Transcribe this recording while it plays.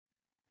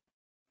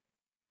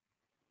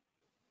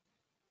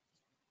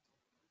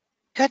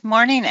Good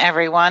morning,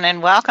 everyone,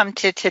 and welcome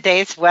to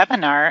today's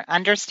webinar,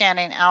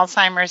 Understanding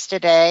Alzheimer's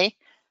Today,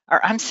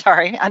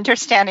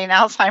 Understanding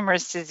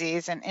Alzheimer's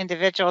Disease in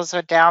Individuals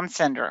with Down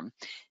Syndrome.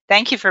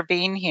 Thank you for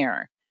being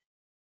here.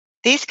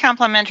 These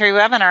complimentary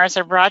webinars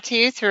are brought to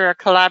you through a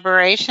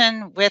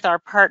collaboration with our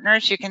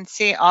partners. You can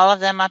see all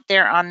of them up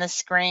there on the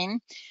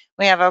screen.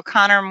 We have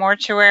O'Connor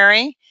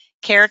Mortuary,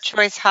 Care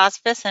Choice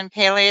Hospice and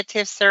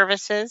Palliative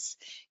Services,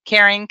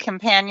 Caring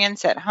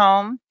Companions at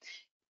Home,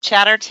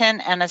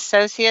 Chatterton and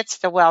Associates,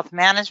 the wealth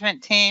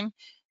management team,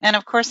 and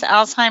of course,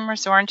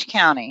 Alzheimer's Orange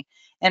County.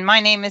 And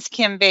my name is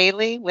Kim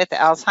Bailey with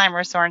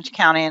Alzheimer's Orange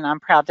County, and I'm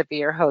proud to be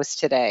your host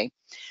today.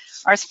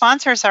 Our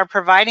sponsors are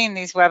providing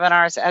these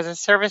webinars as a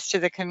service to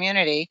the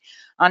community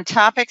on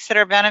topics that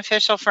are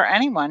beneficial for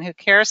anyone who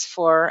cares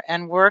for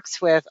and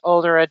works with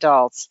older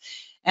adults.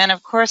 And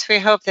of course, we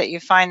hope that you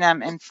find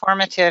them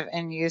informative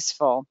and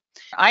useful.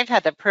 I've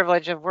had the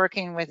privilege of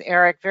working with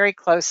Eric very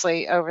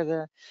closely over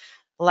the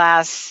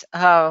last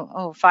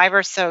 5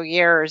 or so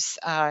years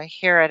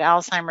here at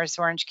Alzheimer's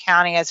Orange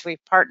County as we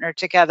partner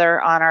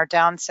together on our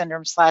Down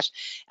syndrome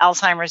 /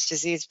 Alzheimer's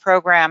disease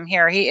program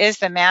here. He is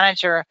the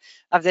manager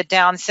of the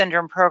Down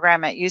syndrome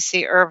program at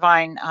UC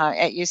Irvine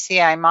at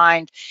UCI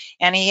Mind,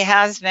 and he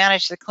has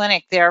managed the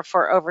clinic there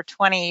for over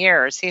 20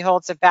 years. He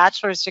holds a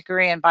bachelor's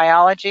degree in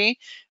biology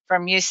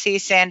from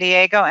UC San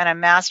Diego and a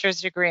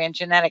master's degree in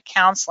genetic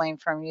counseling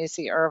from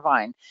UC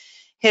Irvine.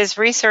 His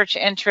research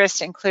interests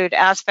include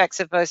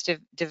aspects of both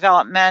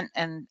development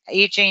and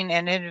aging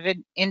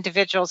in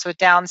individuals with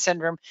Down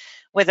syndrome,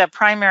 with a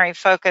primary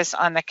focus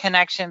on the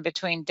connection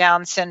between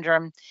Down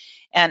syndrome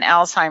and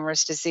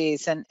Alzheimer's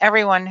disease. And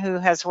everyone who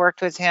has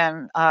worked with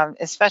him,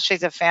 especially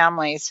the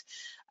families,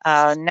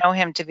 know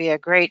him to be a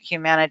great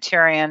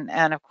humanitarian.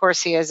 And of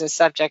course, he is a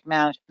subject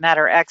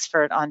matter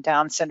expert on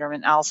Down syndrome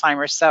and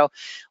Alzheimer's. So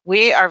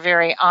we are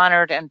very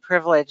honored and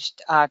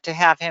privileged to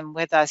have him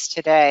with us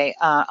today.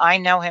 I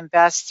know him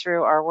best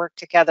through our work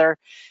together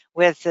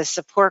with the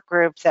support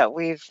group that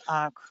we've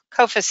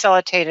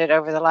co-facilitated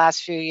over the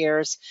last few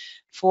years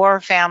for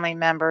family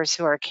members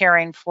who are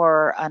caring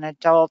for an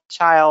adult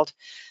child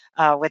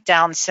with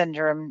Down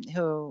syndrome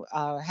who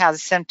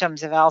has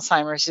symptoms of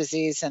Alzheimer's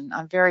disease, and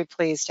I'm very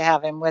pleased to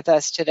have him with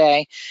us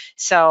today.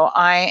 So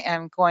I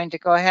am going to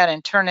go ahead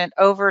and turn it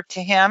over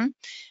to him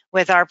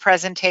with our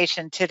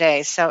presentation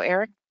today. So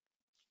Eric.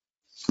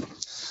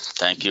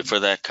 Thank you for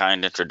that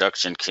kind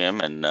introduction,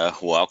 Kim, and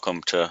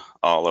welcome to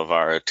all of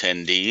our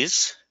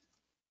attendees.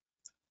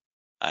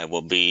 I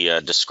will be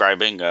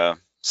describing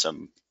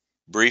some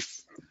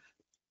brief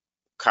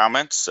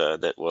comments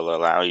that will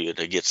allow you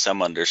to get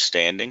some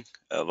understanding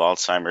of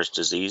Alzheimer's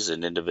disease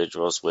in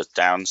individuals with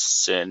Down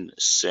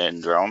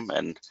syndrome.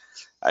 And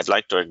I'd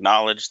like to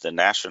acknowledge the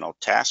National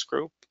Task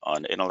Group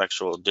on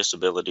Intellectual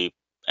Disability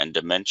and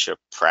Dementia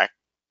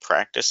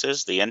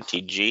Practices, the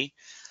NTG,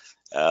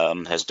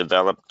 has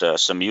developed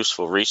some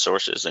useful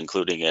resources,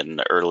 including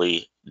an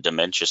early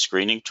dementia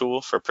screening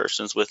tool for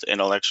persons with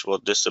intellectual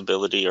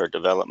disability or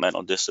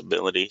developmental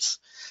disabilities,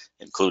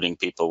 including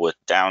people with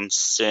Down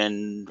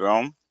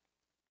syndrome.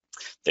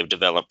 They've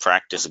developed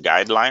practice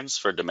guidelines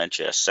for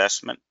dementia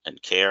assessment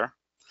and care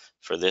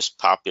for this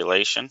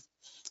population.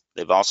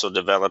 They've also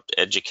developed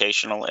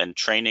educational and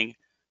training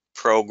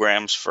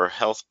programs for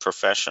health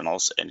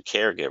professionals and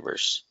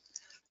caregivers.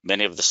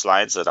 Many of the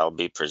slides that I'll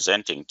be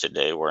presenting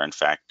today were in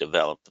fact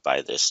developed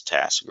by this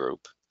task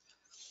group.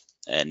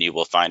 And you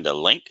will find a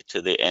link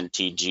to the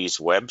NTG's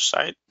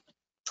website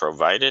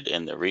provided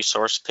in the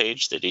resource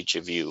page that each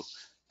of you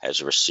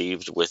has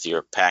received with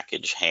your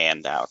package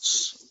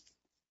handouts.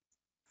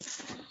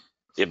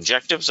 The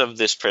objectives of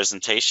this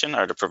presentation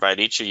are to provide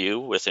each of you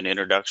with an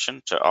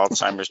introduction to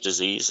Alzheimer's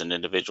disease in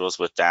individuals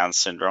with Down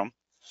syndrome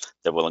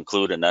that will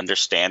include an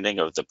understanding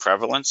of the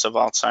prevalence of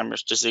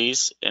Alzheimer's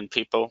disease in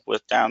people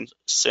with Down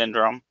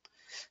syndrome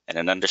and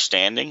an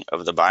understanding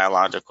of the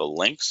biological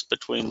links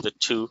between the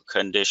two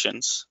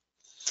conditions,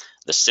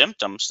 the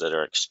symptoms that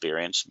are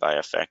experienced by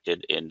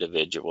affected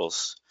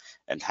individuals,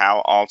 and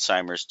how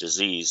Alzheimer's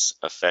disease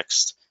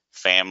affects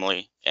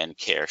family and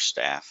care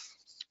staff.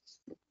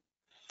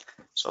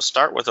 So I'll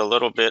start with a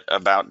little bit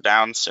about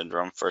Down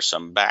syndrome for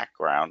some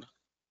background.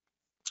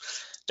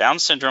 Down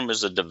syndrome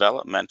is a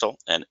developmental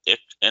and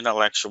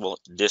intellectual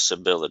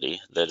disability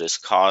that is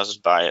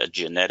caused by a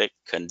genetic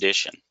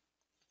condition.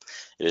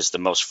 It is the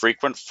most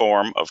frequent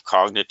form of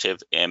cognitive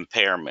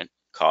impairment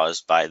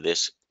caused by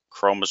this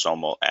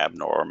chromosomal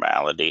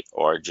abnormality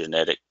or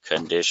genetic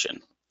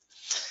condition.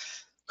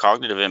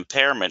 Cognitive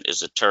impairment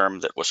is a term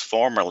that was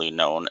formerly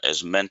known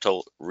as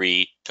mental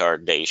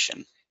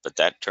retardation, but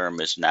that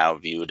term is now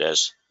viewed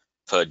as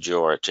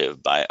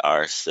pejorative by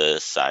our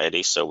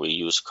society, so we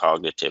use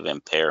cognitive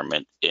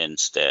impairment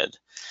instead.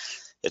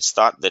 It's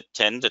thought that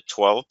 10 to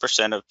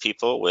 12% of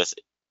people with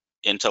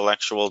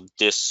intellectual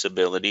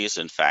disabilities,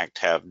 in fact,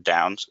 have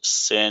Down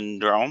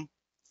syndrome.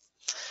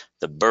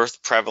 The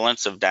birth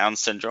prevalence of Down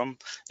syndrome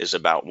is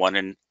about 1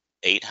 in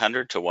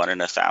 800 to 1 in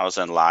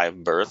 1,000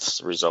 live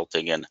births,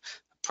 resulting in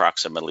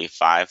approximately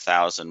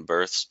 5,000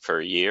 births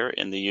per year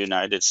in the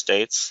United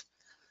States.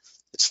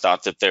 It's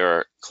thought that there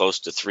are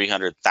close to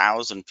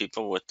 300,000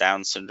 people with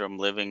Down syndrome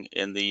living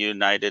in the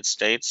United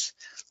States,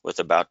 with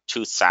about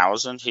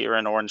 2,000 here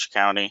in Orange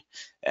County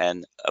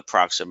and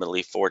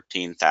approximately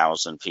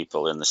 14,000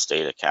 people in the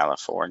state of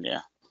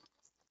California.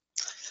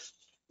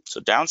 So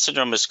Down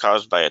syndrome is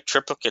caused by a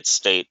triplicate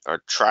state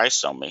or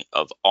trisomy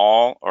of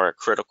all or a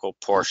critical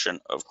portion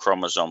of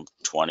chromosome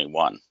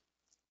 21.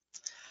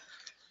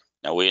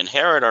 Now, we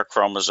inherit our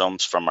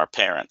chromosomes from our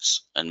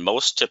parents, and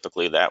most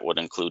typically that would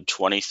include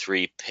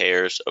 23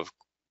 pairs of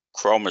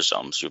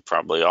chromosomes. You've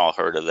probably all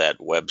heard of that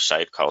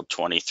website called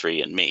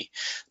 23andMe.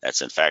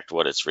 That's in fact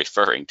what it's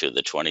referring to,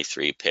 the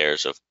 23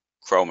 pairs of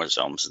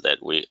chromosomes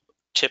that we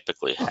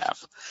typically have.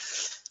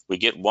 We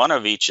get one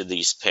of each of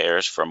these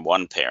pairs from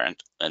one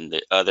parent and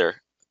the other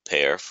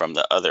pair from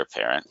the other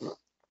parent,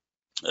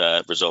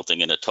 resulting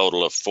in a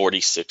total of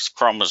 46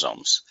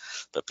 chromosomes.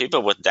 But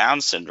people with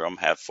Down syndrome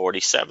have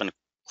 47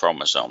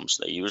 chromosomes.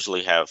 They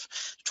usually have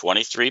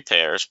 23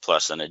 pairs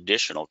plus an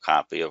additional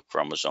copy of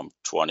chromosome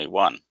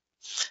 21.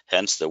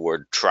 Hence the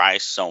word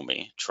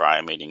trisomy,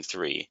 tri meaning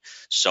 3,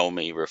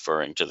 somy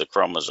referring to the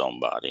chromosome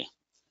body.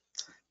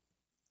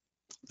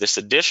 This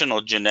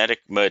additional genetic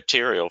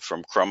material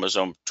from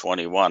chromosome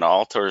 21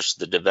 alters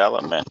the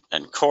development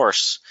and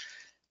alters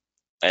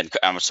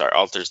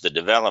the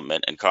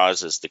development and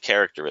causes the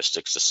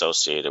characteristics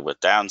associated with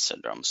Down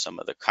syndrome. Some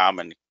of the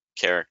common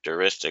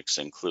characteristics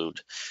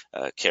include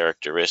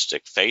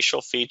characteristic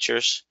facial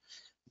features,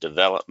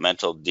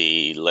 developmental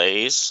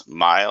delays,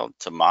 mild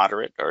to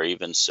moderate or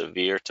even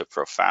severe to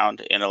profound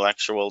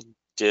intellectual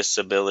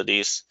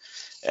disabilities,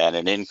 and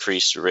an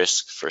increased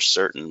risk for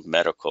certain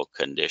medical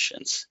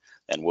conditions.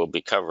 And we'll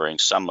be covering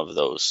some of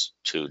those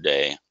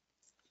today.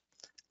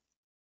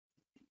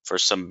 For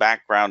some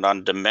background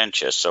on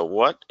dementia. So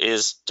what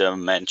is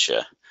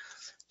dementia?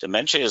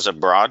 Dementia is a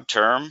broad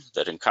term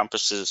that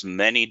encompasses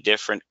many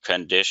different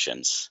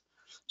conditions,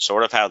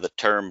 sort of how the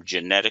term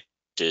genetic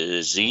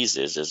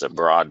diseases is a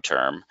broad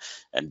term,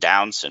 and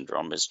Down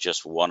syndrome is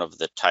just one of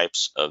the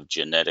types of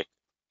genetic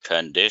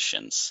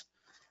conditions.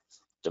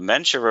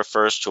 Dementia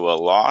refers to a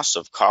loss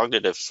of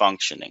cognitive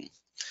functioning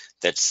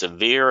that's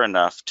severe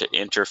enough to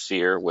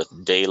interfere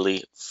with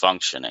daily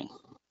functioning.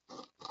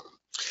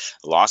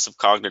 Loss of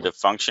cognitive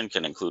function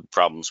can include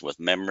problems with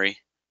memory,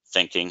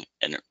 thinking,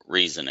 and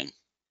reasoning.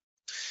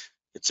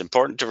 It's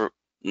important to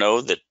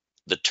know that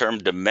the term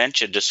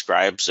dementia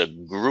describes a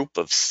group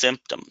of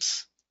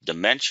symptoms.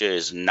 Dementia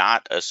is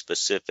not a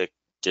specific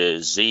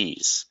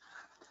disease.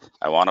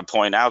 I want to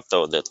point out,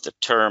 though, that the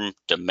term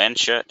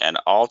dementia and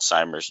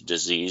Alzheimer's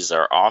disease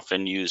are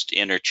often used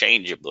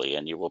interchangeably,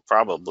 and you will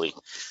probably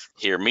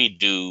hear me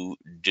do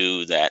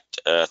that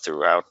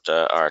throughout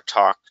our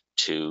talk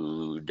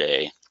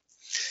today.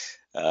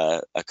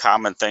 A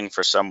common thing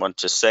for someone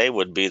to say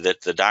would be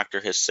that the doctor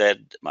has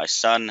said, my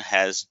son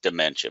has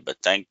dementia, but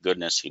thank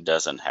goodness he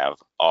doesn't have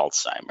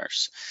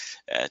Alzheimer's.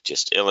 It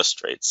just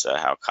illustrates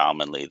how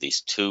commonly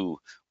these two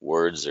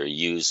words are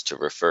used to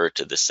refer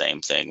to the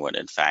same thing when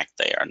in fact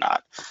they are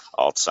not.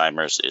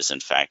 Alzheimer's is in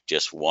fact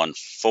just one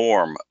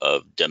form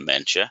of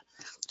dementia.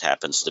 It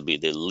happens to be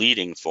the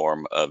leading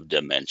form of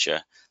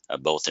dementia,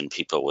 both in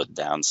people with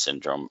Down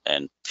syndrome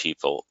and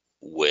people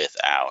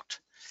without.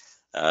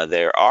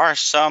 There are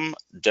some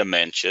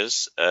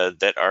dementias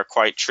that are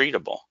quite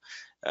treatable.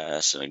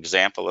 So an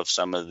example of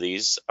some of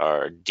these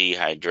are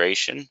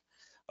dehydration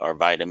or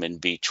vitamin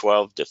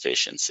B12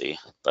 deficiency,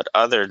 but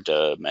other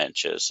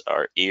dementias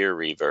are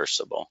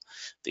irreversible.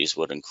 These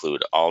would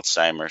include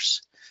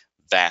Alzheimer's,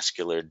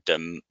 vascular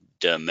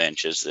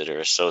dementias that are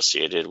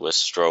associated with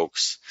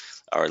strokes,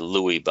 or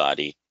Lewy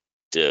body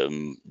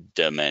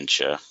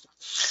dementia.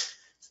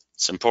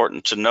 It's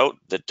important to note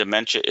that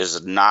dementia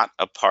is not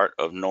a part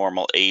of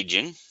normal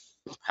aging.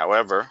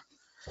 However,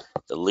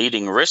 the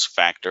leading risk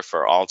factor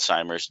for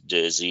Alzheimer's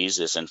disease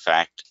is in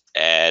fact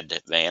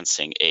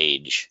advancing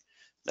age.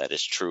 That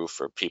is true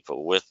for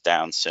people with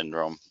Down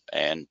syndrome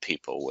and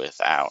people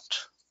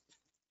without.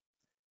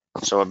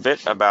 So a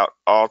bit about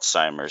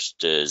Alzheimer's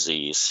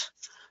disease.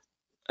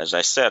 As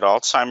I said,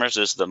 Alzheimer's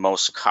is the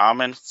most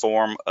common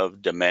form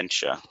of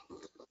dementia.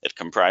 It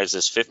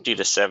comprises 50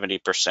 to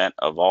 70%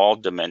 of all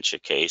dementia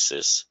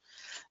cases.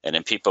 And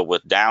in people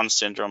with Down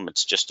syndrome,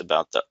 it's just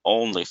about the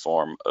only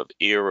form of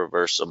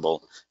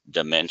irreversible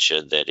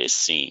dementia that is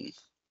seen.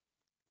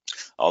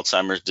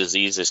 Alzheimer's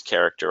disease is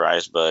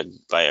characterized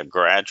by a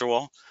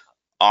gradual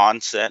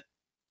onset.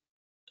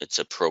 It's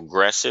a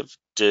progressive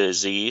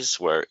disease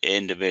where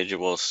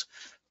individuals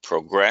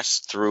progress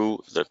through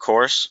the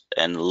course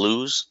and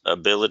lose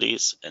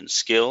abilities and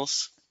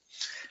skills.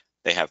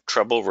 They have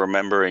trouble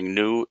remembering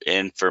new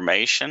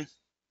information.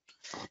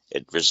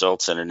 It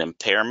results in an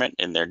impairment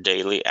in their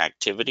daily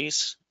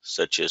activities,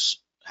 such as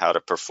how to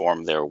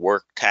perform their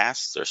work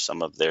tasks or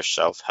some of their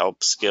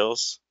self-help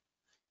skills.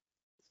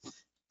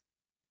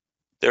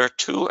 There are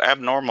two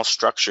abnormal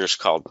structures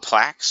called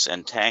plaques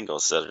and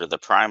tangles that are the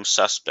prime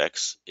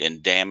suspects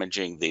in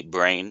damaging the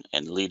brain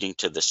and leading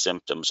to the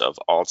symptoms of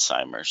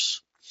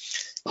Alzheimer's.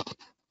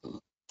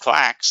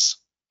 Plaques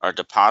are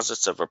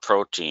deposits of a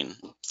protein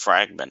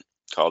fragment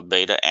called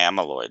beta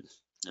amyloid.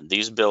 And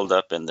these build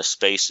up in the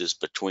spaces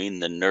between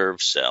the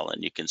nerve cell,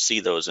 and you can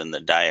see those in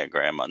the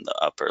diagram on the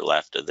upper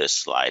left of this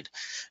slide.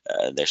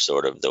 They're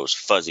sort of those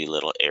fuzzy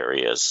little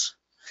areas.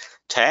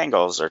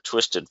 Tangles are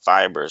twisted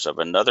fibers of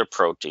another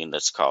protein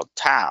that's called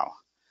tau.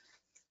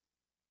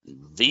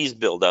 These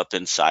build up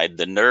inside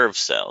the nerve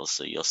cells,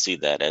 so you'll see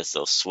that as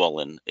those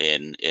swollen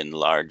in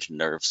large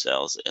nerve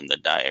cells in the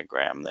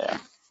diagram there.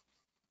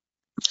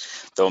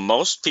 Though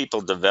most people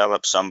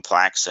develop some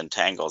plaques and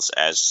tangles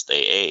as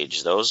they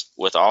age, those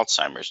with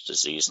Alzheimer's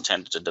disease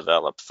tend to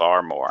develop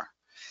far more.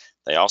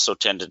 They also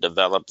tend to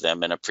develop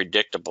them in a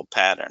predictable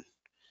pattern,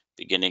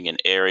 beginning in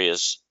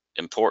areas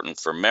important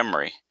for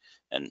memory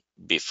and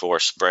before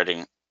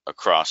spreading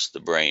across the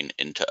brain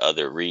into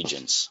other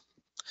regions.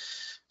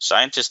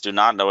 Scientists do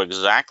not know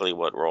exactly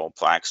what role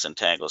plaques and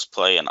tangles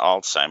play in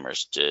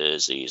Alzheimer's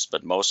disease,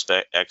 but most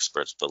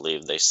experts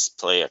believe they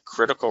play a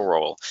critical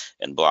role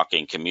in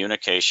blocking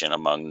communication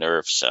among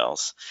nerve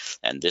cells,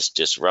 and this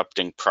disrupts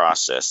the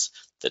process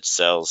that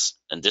cells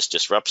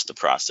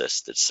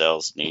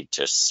need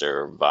to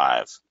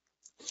survive.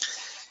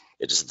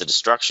 It is the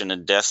destruction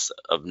and death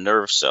of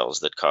nerve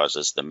cells that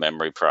causes the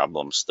memory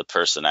problems, the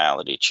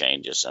personality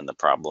changes, and the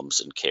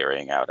problems in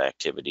carrying out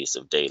activities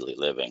of daily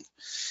living,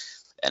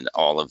 and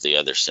all of the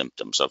other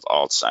symptoms of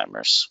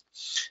Alzheimer's.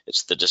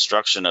 It's the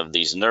destruction of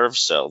these nerve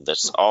cells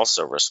that's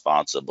also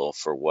responsible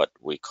for what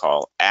we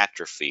call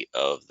atrophy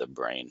of the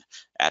brain.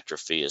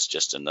 Atrophy is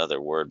just another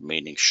word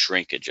meaning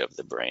shrinkage of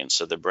the brain.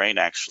 So the brain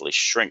actually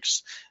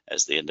shrinks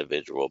as the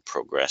individual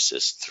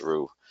progresses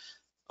through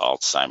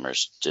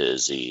Alzheimer's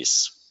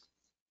disease.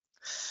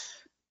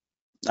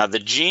 Now, the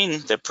gene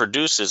that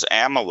produces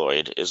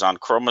amyloid is on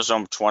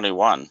chromosome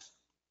 21.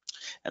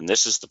 And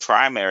this is the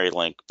primary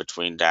link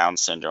between Down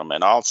syndrome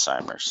and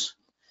Alzheimer's.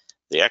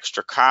 The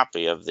extra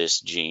copy of this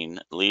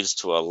gene leads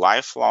to a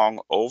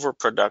lifelong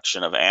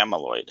overproduction of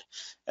amyloid,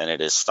 and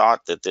it is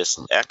thought that this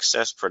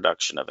excess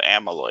production of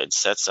amyloid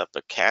sets up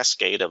a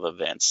cascade of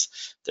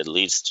events that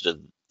leads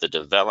to the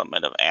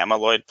development of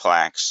amyloid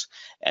plaques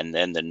and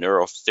then the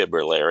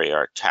neurofibrillary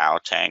or tau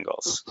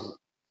tangles.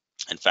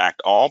 In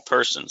fact, all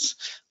persons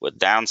with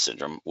Down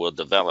syndrome will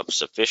develop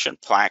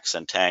sufficient plaques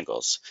and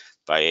tangles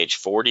by age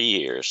 40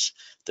 years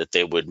that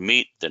they would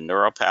meet the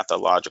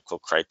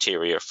neuropathological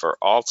criteria for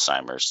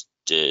Alzheimer's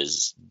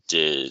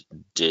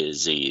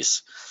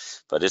disease.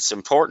 But it's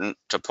important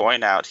to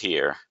point out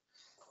here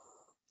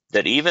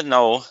that even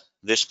though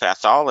this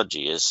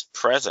pathology is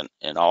present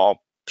in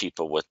all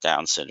people with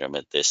Down syndrome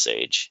at this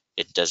age,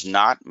 it does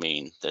not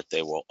mean that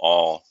they will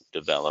all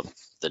develop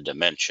the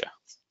dementia.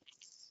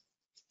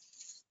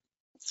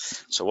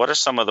 So what are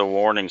some of the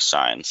warning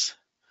signs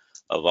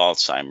of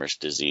Alzheimer's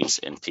disease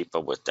in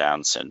people with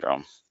Down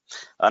syndrome?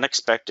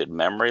 Unexpected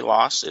memory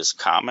loss is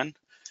common.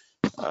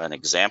 An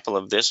example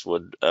of this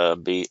would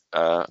be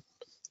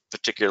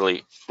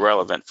particularly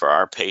relevant for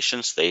our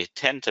patients. They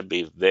tend to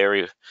be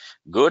very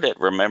good at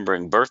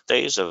remembering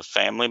birthdays of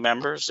family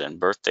members and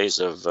birthdays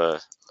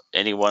of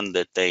anyone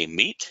that they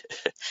meet.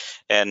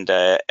 And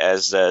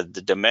as the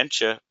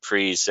dementia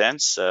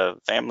presents,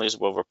 families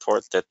will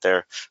report that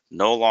they're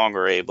no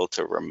longer able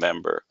to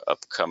remember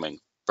upcoming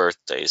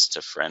birthdays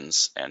to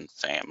friends and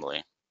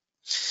family.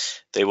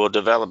 They will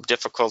develop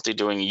difficulty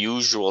doing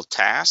usual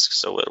tasks,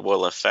 so it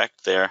will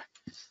affect their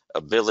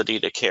ability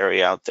to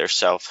carry out their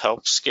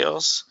self-help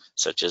skills,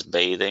 such as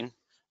bathing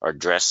or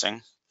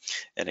dressing,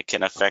 and it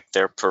can affect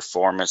their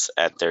performance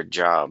at their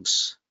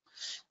jobs.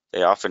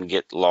 They often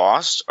get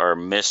lost or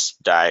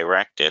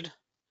misdirected.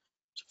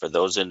 For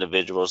those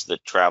individuals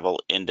that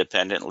travel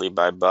independently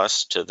by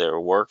bus to their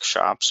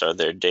workshops or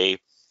their day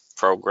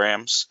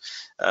programs,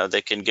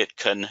 they can get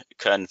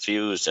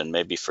confused and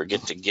maybe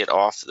forget to get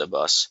off the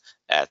bus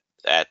at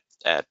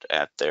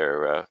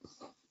their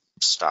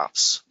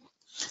stops.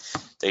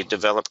 They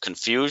develop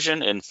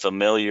confusion in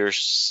familiar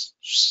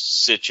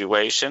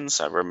situations.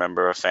 I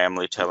remember a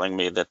family telling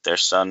me that their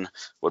son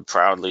would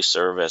proudly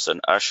serve as an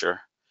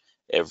usher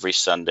every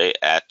Sunday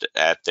at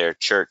their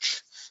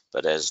church,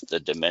 but as the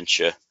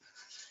dementia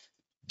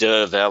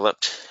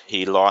developed,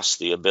 he lost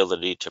the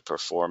ability to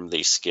perform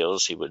these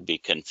skills. He would be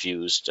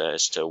confused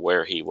as to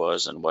where he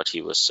was and what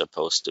he was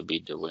supposed to be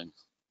doing.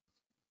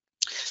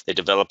 They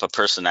develop a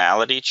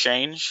personality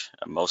change,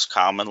 most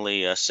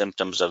commonly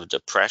symptoms of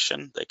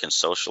depression. They can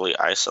socially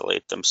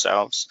isolate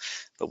themselves,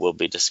 but we'll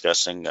be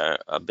discussing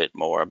a bit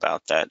more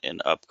about that in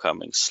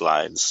upcoming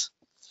slides.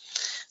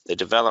 They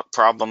develop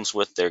problems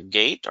with their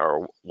gait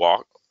or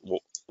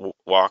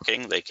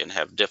walking. They can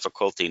have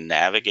difficulty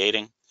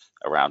navigating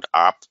around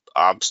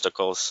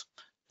obstacles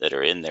that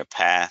are in their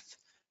path,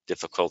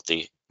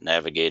 difficulty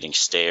navigating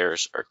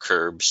stairs or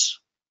curbs.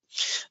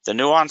 The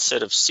new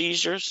onset of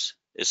seizures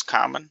is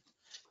common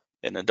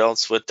in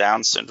adults with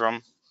Down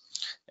syndrome,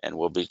 and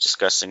we'll be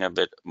discussing a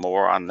bit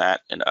more on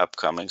that in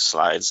upcoming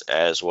slides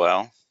as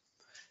well.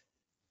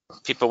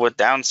 People with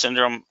Down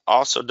syndrome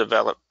also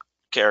develop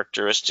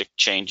characteristic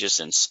changes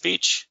in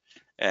speech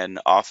and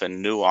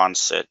often new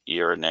onset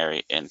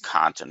urinary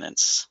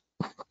incontinence.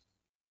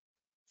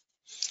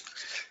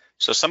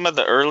 So some of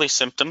the early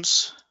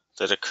symptoms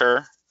that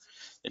occur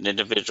in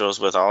individuals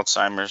with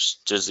Alzheimer's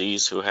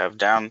disease who have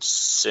Down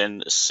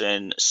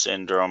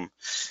syndrome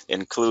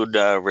include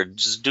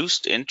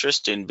reduced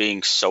interest in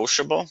being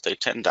sociable. They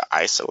tend to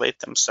isolate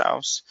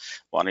themselves,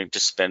 wanting to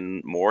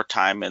spend more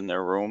time in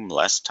their room,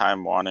 less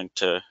time wanting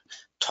to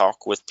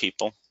talk with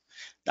people,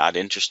 not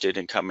interested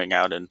in coming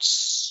out and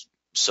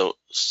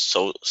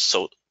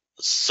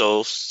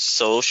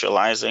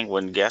socializing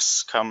when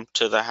guests come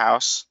to the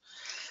house.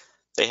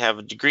 They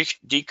have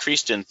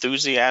decreased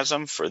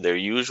enthusiasm for their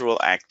usual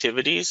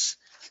activities,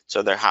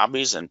 so their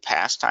hobbies and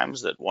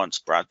pastimes that once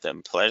brought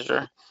them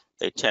pleasure,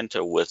 they tend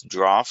to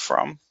withdraw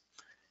from.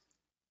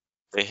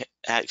 They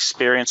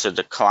experience a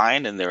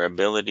decline in their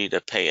ability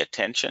to pay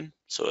attention,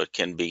 so it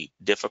can be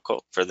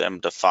difficult for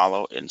them to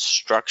follow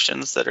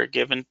instructions that are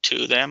given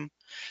to them.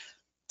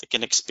 They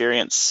can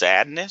experience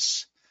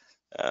sadness.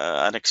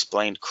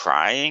 Unexplained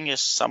crying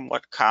is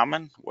somewhat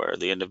common, where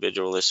the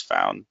individual is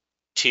found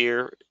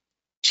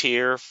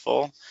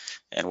tearful,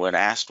 and when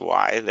asked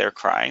why they're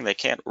crying, they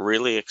can't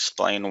really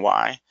explain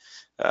why,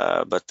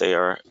 but they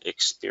are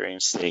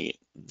experiencing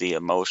the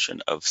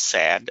emotion of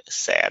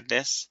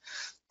sadness.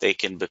 They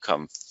can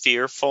become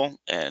fearful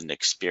and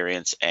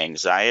experience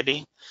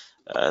anxiety.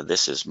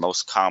 This is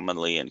most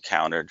commonly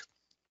encountered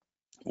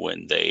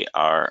when they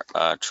are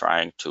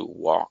trying to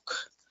walk.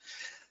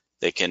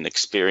 They can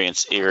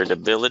experience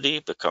irritability,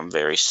 become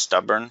very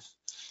stubborn,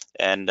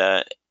 and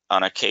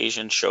on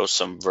occasion show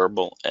some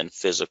verbal and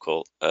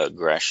physical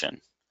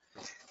aggression.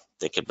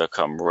 They can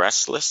become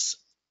restless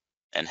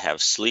and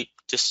have sleep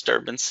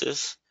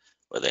disturbances,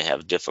 where they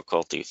have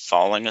difficulty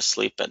falling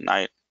asleep at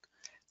night.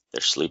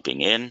 They're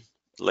sleeping in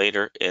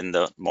later in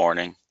the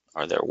morning,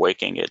 or they're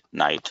waking at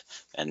night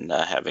and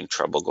having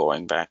trouble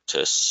going back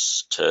to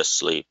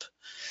sleep.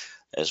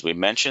 As we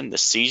mentioned, the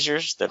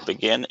seizures that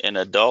begin in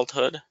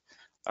adulthood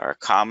are a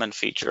common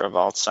feature of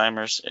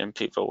Alzheimer's in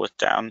people with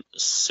Down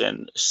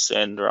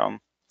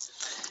syndrome.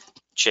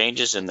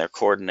 Changes in their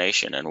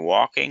coordination and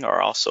walking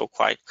are also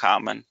quite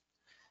common.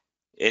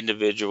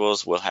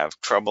 Individuals will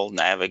have trouble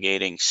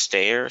navigating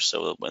stairs,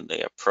 so that when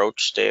they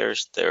approach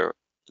stairs,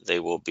 they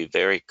will be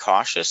very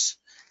cautious,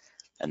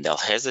 and they'll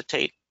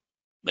hesitate,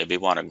 maybe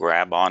want to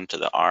grab onto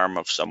the arm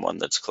of someone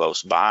that's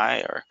close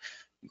by, or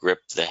grip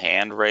the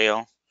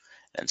handrail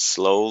and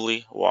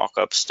slowly walk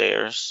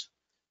upstairs.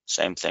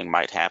 Same thing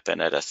might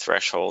happen at a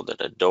threshold at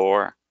a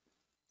door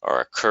or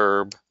a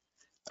curb,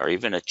 or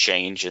even a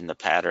change in the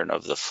pattern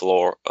of the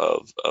floor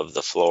of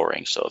the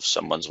flooring. So if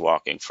someone's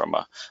walking from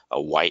a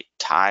white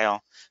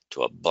tile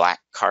to a black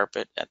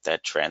carpet, at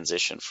that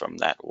transition from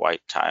that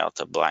white tile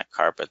to black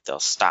carpet, they'll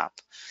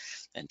stop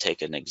and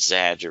take an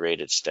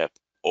exaggerated step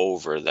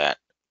over that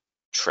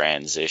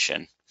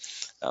transition,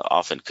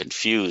 often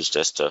confused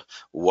as to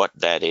what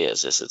that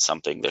is. Is it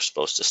something they're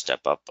supposed to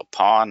step up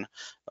upon,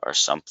 or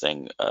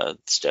something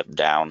step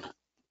down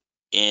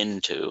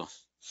into?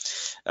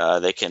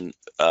 They can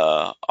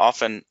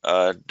often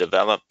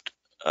develop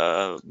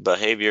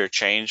behavior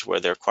change where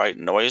they're quite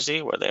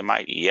noisy, where they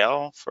might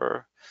yell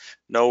for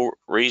no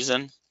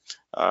reason,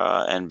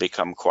 and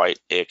become quite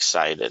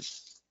excited.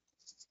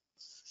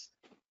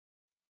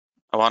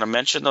 I want to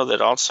mention, though, that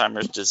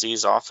Alzheimer's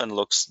disease often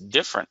looks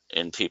different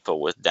in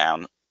people with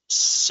Down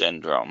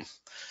syndrome.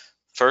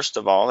 First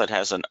of all, it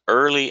has an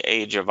early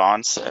age of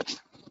onset.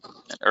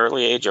 An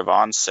early age of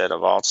onset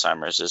of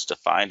Alzheimer's is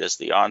defined as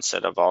the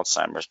onset of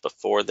Alzheimer's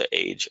before the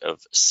age of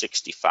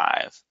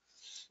 65.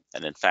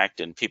 And in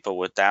fact, in people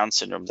with Down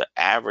syndrome, the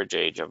average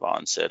age of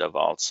onset of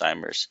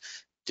Alzheimer's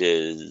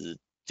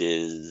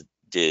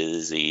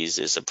disease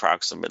is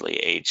approximately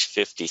age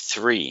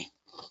 53.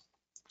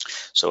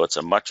 So it's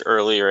a much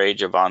earlier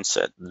age of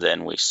onset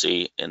than we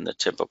see in the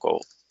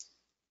typical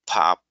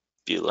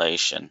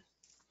population.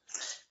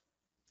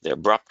 The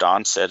abrupt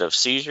onset of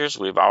seizures,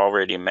 we've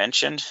already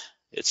mentioned.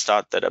 It's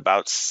thought that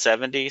about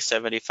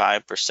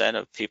 70–75%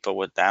 of people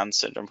with Down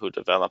syndrome who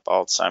develop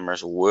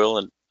Alzheimer's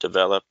will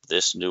develop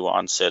this new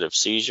onset of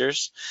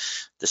seizures.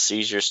 The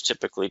seizures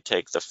typically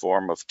take the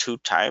form of two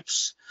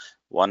types.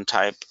 One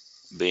type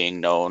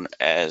being known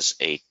as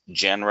a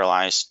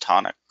generalized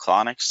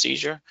tonic-clonic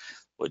seizure,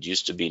 what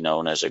used to be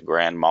known as a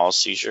grand mal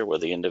seizure, where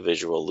the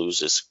individual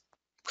loses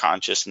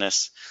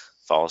consciousness,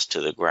 falls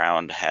to the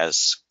ground,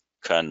 has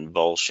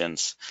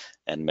convulsions,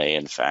 and may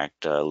in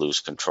fact lose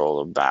control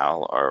of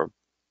bowel or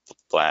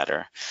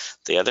bladder.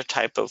 The other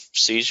type of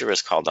seizure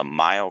is called a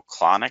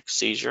myoclonic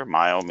seizure,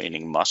 myo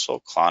meaning muscle,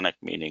 clonic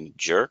meaning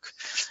jerk,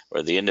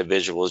 where the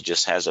individual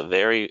just has a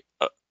very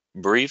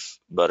brief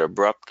but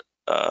abrupt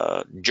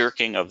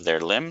jerking of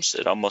their limbs.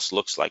 It almost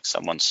looks like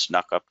someone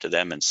snuck up to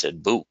them and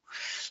said boo,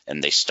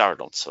 and they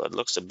startled. So it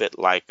looks a bit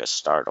like a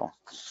startle.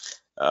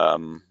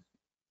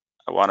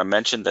 I want to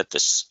mention that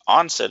this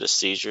onset of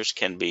seizures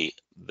can be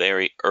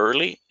very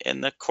early in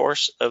the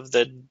course of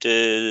the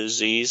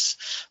disease,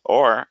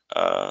 or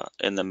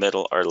in the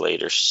middle or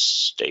later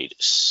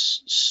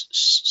stages.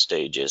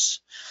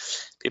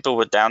 People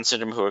with Down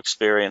syndrome who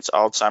experience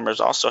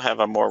Alzheimer's also have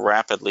a more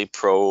rapidly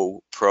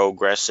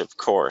progressive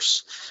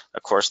course,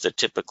 a course that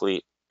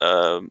typically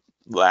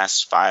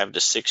lasts 5 to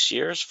 6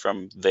 years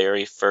from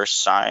very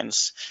first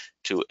signs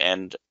to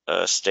end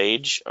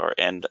stage or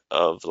end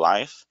of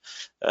life.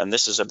 And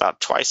this is about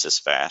twice as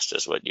fast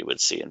as what you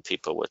would see in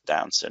people with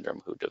Down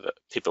syndrome,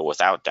 people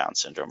without Down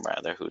syndrome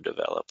rather, who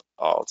develop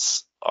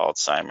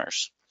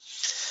Alzheimer's.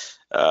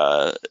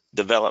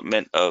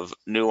 Development of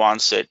new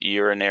onset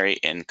urinary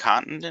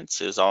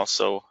incontinence is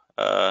also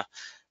an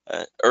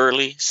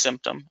early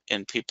symptom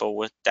in people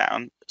with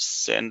Down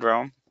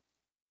syndrome.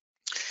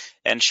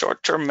 And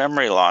short-term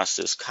memory loss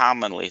is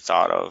commonly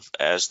thought of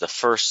as the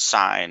first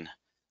sign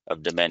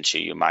of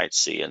dementia you might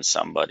see in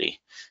somebody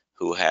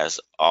who has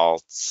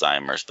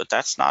Alzheimer's, but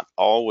that's not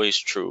always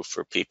true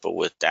for people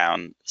with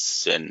Down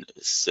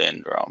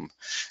syndrome.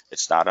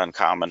 It's not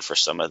uncommon for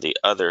some of the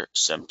other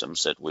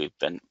symptoms that we've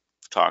been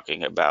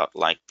talking about,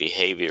 like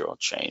behavioral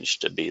change,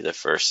 to be the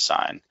first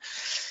sign.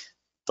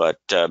 But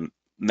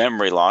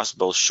memory loss,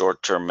 both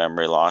short-term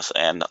memory loss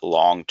and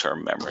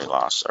long-term memory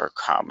loss, are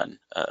common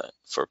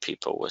for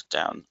people with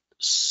Down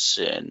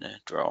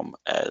syndrome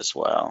as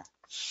well.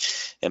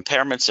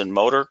 Impairments in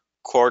motor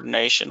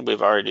coordination,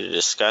 we've already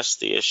discussed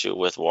the issue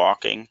with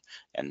walking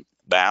and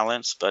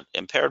balance, but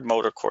impaired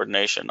motor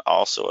coordination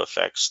also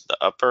affects the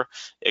upper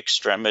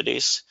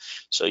extremities.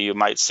 So you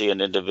might see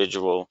an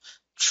individual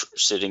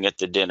sitting at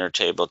the dinner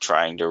table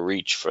trying to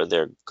reach for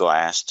their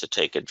glass to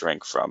take a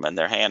drink from, and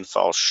their hand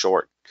falls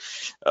short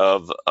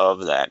of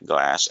that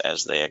glass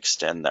as they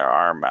extend their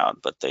arm out,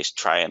 but they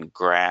try and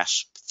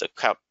grasp the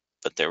cup,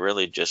 but they're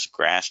really just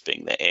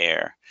grasping the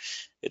air.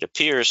 It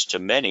appears to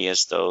many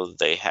as though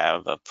they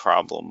have a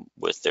problem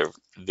with their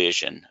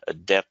vision, a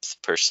depth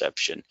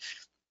perception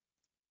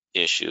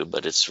issue,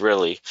 but it's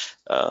really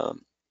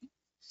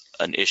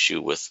an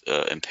issue with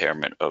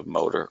impairment of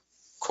motor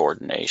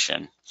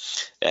coordination.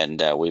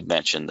 And we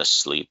mentioned the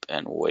sleep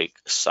and wake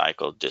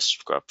cycle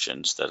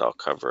disruptions that I'll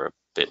cover a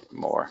bit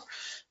more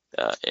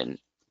in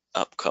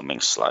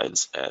upcoming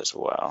slides as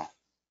well.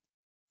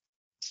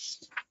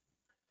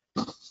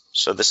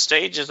 So the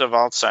stages of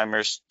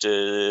Alzheimer's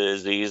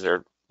disease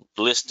are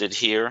listed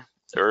here: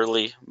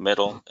 early,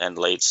 middle, and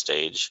late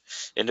stage.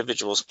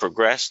 Individuals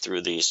progress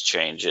through these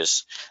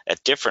changes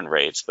at different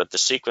rates, but the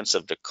sequence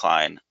of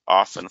decline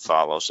often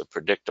follows a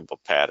predictable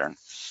pattern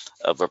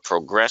of a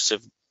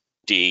progressive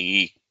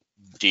decline,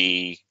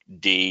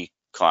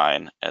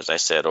 as I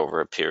said,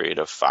 over a period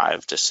of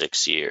 5 to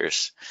 6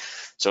 years.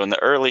 So in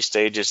the early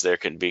stages, there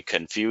can be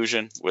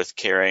confusion with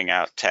carrying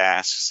out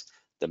tasks,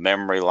 the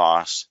memory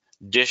loss,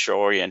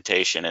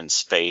 disorientation in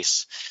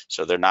space,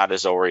 so they're not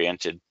as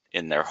oriented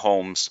in their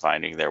homes,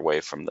 finding their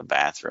way from the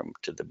bathroom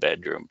to the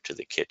bedroom to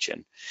the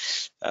kitchen.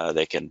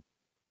 They can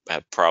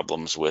have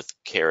problems with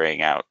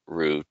carrying out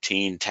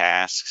routine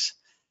tasks.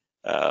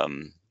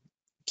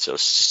 So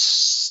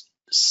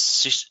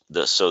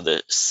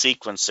the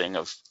sequencing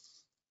of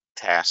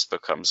tasks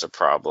becomes a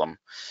problem.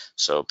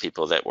 So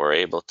people that were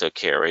able to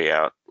carry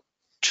out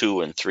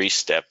 2- and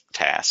 3-step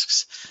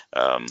tasks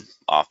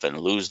often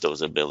lose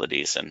those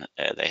abilities, and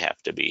they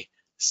have to be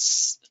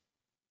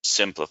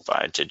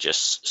simplified to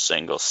just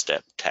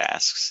single-step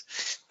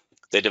tasks.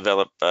 They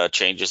develop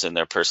changes in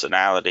their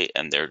personality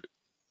and their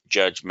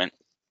judgment.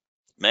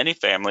 Many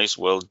families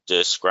will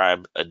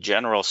describe a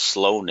general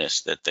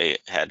slowness that they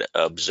had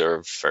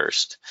observed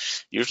first,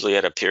 usually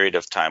at a period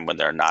of time when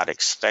they're not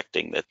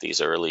expecting that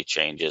these early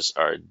changes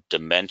are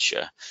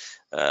dementia.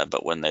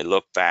 But when they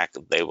look back,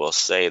 they will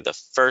say the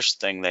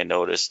first thing they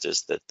noticed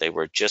is that they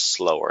were just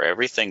slower.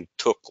 Everything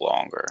took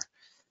longer.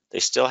 They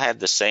still had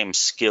the same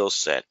skill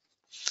set.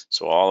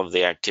 So all of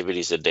the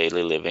activities of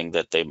daily living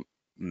that they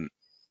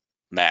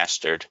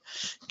mastered,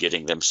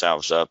 getting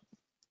themselves up,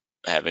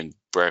 having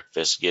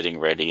breakfast, getting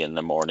ready in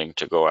the morning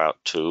to go out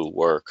to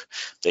work,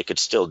 they could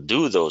still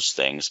do those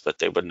things, but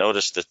they would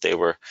notice that they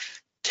were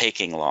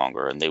taking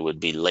longer and they would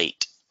be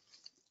late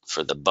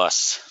for the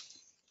bus.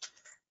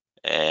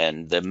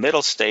 And the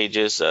middle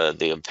stages, the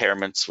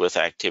impairments with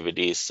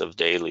activities of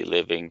daily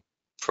living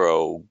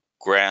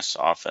progress.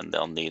 Often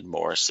they'll need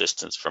more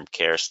assistance from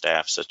care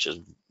staff, such as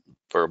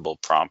verbal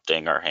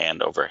prompting or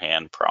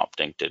hand-over-hand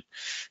prompting to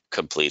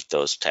complete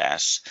those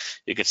tasks.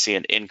 You can see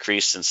an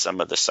increase in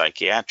some of the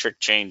psychiatric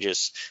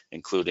changes,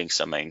 including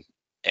some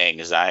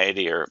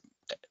anxiety or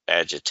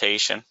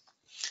agitation.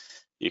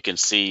 You can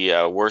see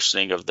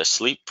worsening of the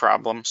sleep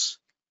problems.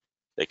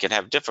 They can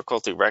have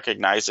difficulty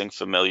recognizing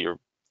familiar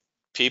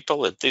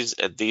people at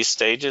these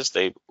stages.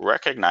 They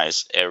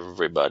recognize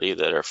everybody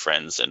that are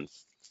friends and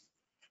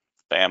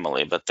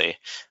family, but they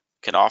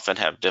can often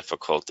have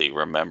difficulty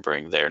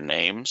remembering their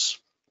names.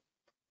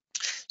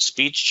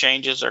 Speech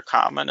changes are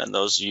common, and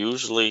those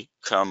usually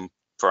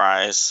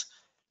comprise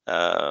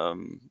a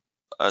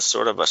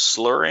sort of a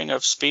slurring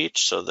of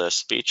speech, so the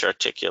speech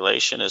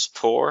articulation is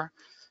poor.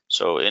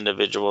 So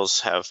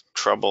individuals have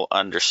trouble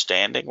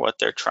understanding what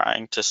they're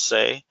trying to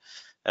say,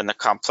 and the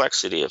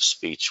complexity of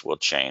speech will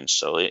change.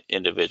 So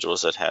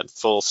individuals that had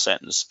full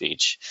sentence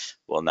speech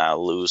will now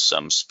lose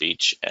some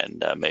speech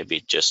and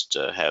maybe just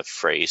have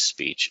phrase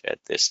speech at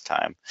this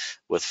time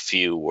with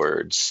few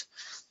words.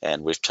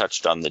 And we've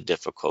touched on the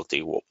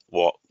difficulty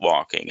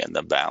walking and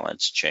the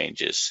balance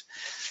changes.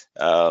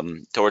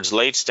 Towards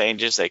late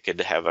stages, they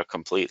could have a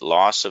complete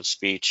loss of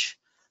speech.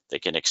 They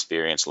can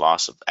experience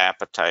loss of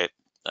appetite,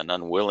 an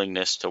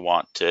unwillingness to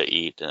want to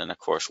eat, and of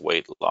course,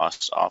 weight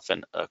loss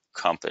often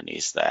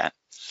accompanies that.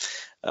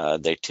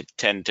 They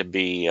tend to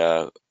be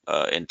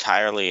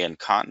entirely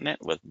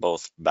incontinent with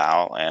both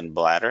bowel and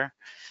bladder.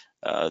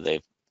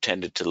 They've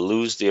tended to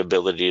lose the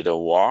ability to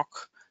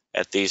walk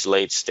at these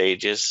late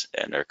stages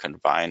and are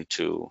confined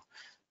to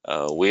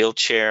a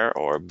wheelchair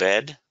or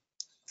bed.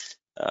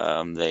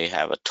 They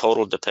have a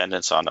total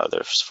dependence on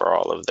others for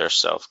all of their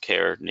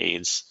self-care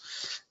needs.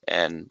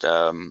 And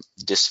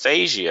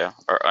dysphagia,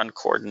 or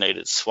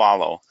uncoordinated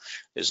swallow,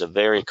 is a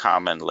very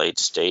common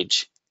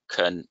late-stage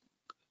condition.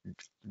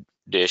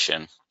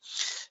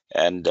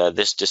 And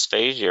this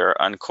dysphagia, or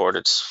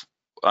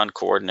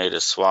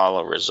uncoordinated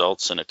swallow,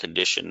 results in a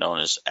condition known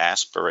as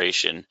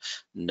aspiration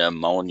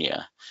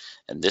pneumonia.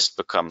 And this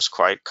becomes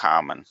quite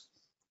common.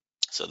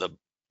 So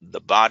the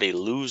body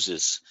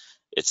loses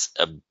its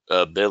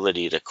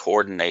ability to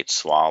coordinate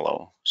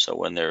swallow. So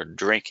when they're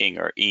drinking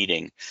or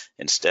eating,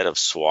 instead of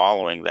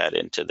swallowing that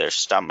into their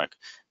stomach,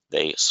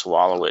 they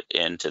swallow it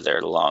into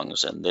their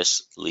lungs, and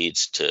this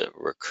leads to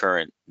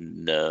recurrent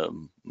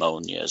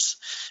pneumonias.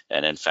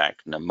 And in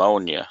fact,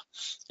 pneumonia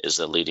is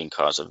the leading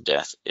cause of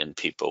death in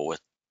people with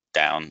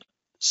Down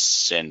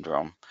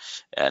syndrome,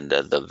 and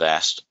the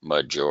vast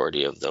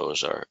majority of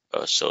those are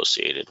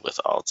associated with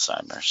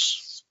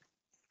Alzheimer's.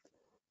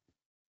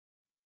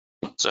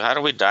 So how do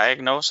we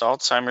diagnose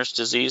Alzheimer's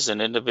disease in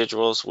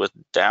individuals with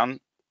Down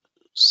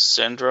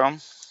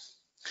syndrome?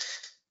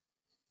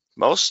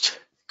 Most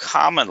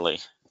commonly,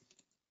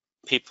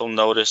 people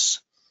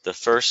notice the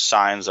first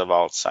signs of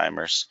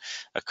Alzheimer's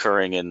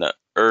occurring in the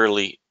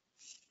early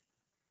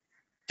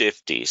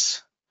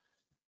 50s,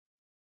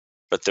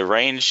 but the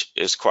range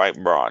is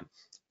quite broad.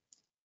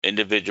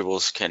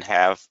 Individuals can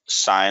have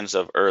signs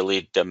of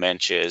early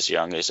dementia as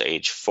young as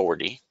age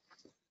 40.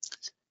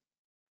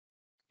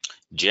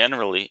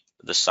 Generally,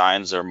 the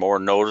signs are more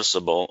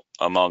noticeable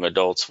among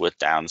adults with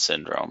Down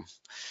syndrome,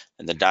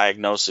 and the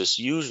diagnosis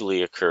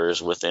usually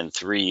occurs within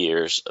 3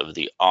 years of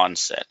the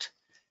onset.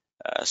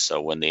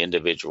 So when the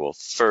individual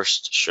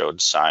first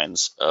showed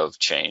signs of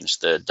change,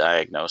 the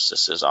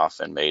diagnosis is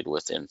often made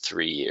within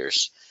 3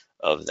 years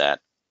of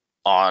that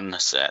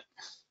onset.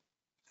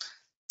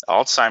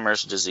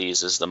 Alzheimer's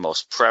disease is the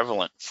most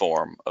prevalent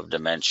form of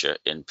dementia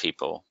in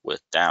people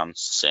with Down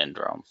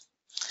syndrome.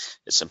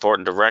 It's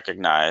important to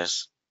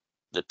recognize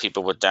that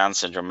people with Down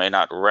syndrome may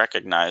not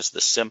recognize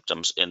the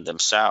symptoms in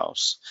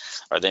themselves,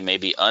 or they may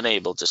be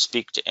unable to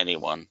speak to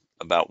anyone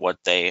about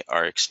what they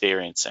are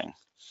experiencing.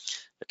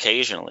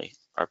 Occasionally,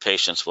 our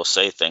patients will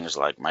say things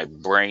like, "My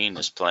brain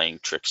is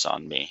playing tricks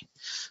on me,"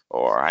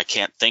 or "I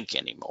can't think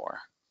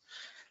anymore."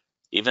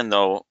 Even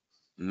though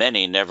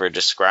many never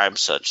describe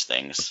such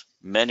things,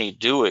 many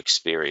do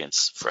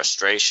experience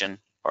frustration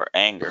or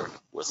anger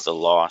with the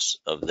loss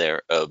of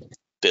their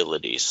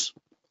abilities.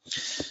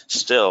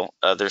 Still,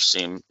 others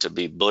seem to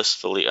be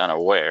blissfully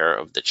unaware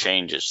of the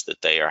changes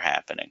that they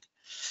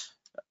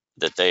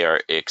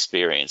are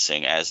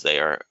experiencing as they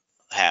are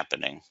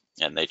happening,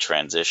 and they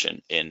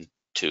transition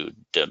into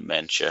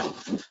dementia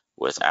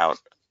without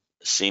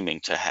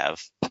seeming to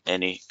have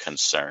any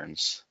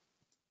concerns.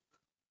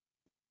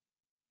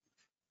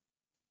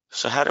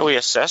 So how do we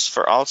assess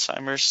for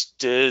Alzheimer's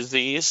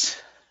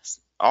disease?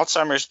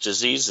 Alzheimer's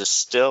disease is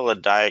still a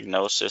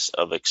diagnosis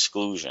of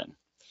exclusion.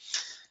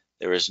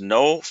 There is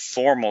no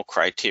formal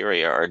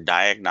criteria or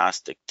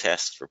diagnostic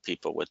test for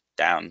people with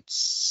Down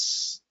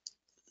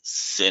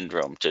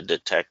syndrome to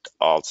detect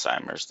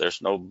Alzheimer's.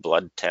 There's no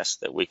blood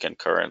test that we can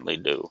currently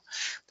do.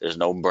 There's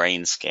no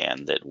brain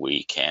scan that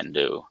we can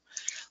do.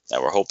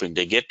 Now we're hoping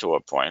to get to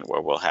a point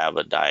where we'll have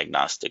a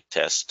diagnostic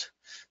test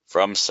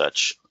from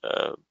such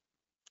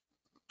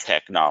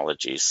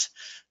technologies,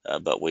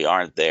 but we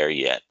aren't there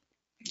yet.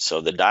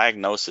 So the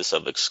diagnosis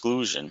of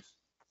exclusion,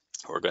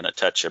 we're going to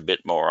touch a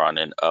bit more on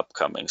in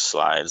upcoming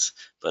slides,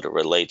 but it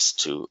relates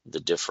to the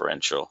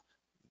differential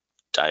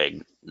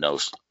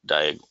diagnosis.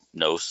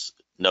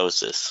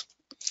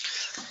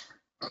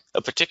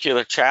 A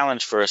particular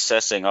challenge for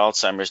assessing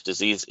Alzheimer's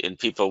disease in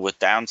people with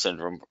Down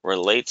syndrome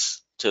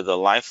relates to the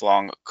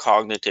lifelong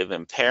cognitive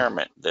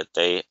impairment that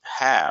they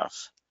have.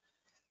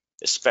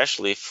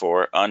 Especially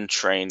for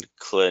untrained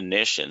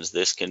clinicians,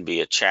 this can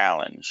be a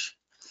challenge.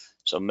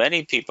 So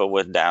many people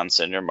with Down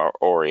syndrome are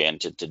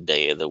oriented to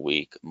day of the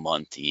week,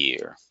 month,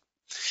 year.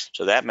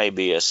 So that may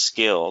be a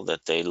skill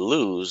that they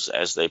lose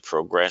as they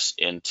progress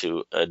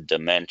into a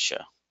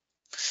dementia.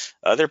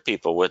 Other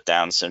people with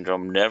Down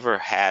syndrome never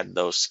had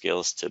those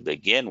skills to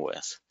begin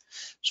with.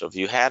 So if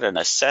you had an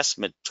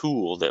assessment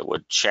tool that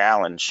would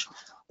challenge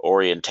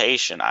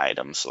orientation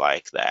items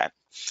like that,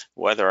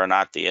 whether or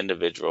not the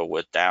individual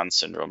with Down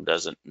syndrome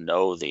doesn't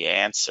know the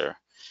answer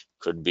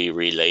could be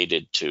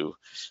related to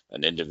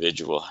an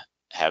individual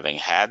having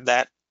had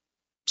that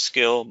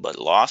skill but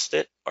lost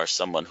it, or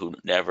someone who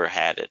never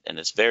had it. And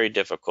it's very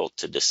difficult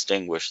to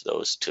distinguish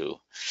those two.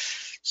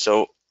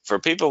 So For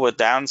people with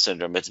Down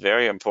syndrome, it's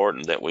very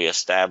important that we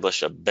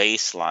establish a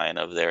baseline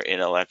of their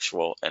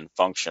intellectual and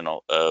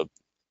functional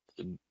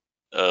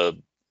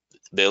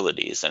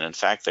abilities. And in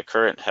fact, the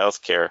current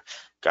healthcare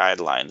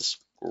guidelines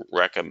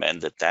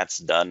recommend that that's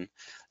done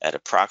at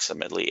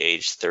approximately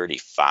age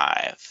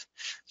 35.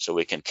 So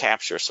we can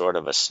capture sort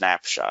of a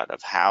snapshot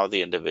of how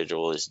the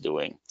individual is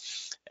doing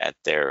at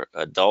their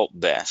adult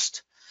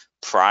best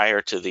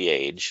prior to the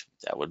age,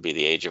 that would be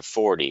the age of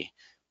 40,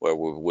 where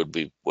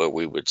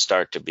we would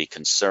start to be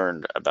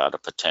concerned about a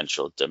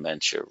potential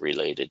dementia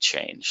related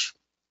change.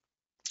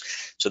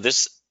 So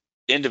this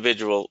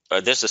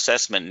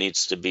assessment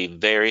needs to be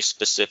very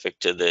specific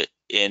to the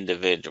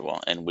individual,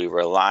 and we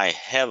rely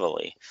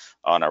heavily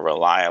on a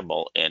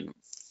reliable informant,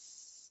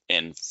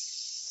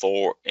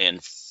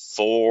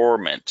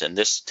 and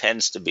this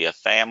tends to be a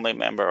family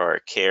member or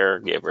a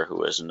caregiver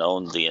who has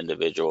known the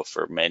individual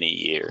for many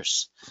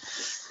years.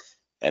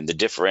 And the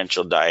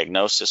differential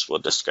diagnosis we'll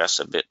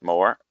discuss a bit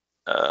more,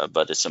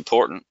 but it's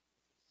important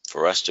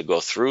for us to go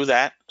through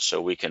that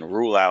so we can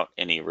rule out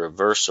any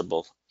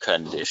reversible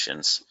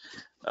conditions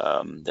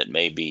that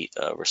may be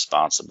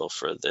responsible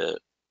for the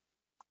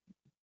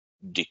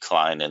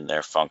decline in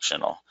their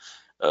functional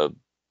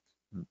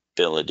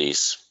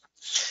abilities.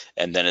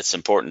 And then it's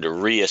important to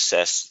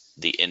reassess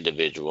the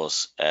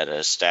individuals at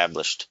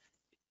established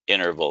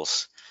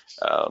intervals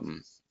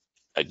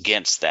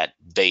against that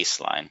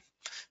baseline.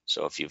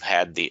 So if you've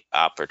had the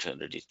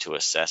opportunity to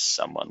assess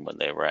someone when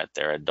they were at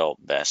their adult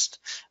best,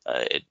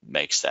 it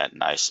makes that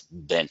nice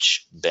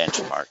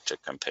benchmark to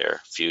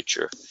compare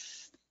future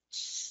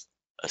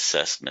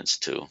assessments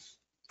to.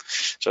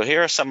 So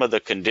here are some of the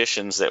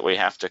conditions that we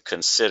have to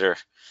consider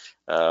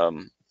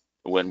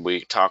when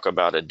we talk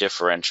about a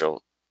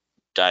differential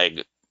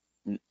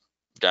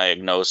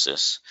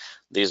diagnosis.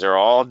 These are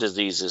all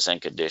diseases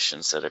and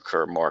conditions that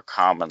occur more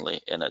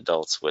commonly in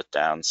adults with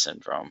Down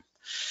syndrome.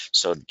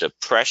 So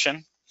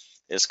depression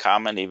is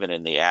common even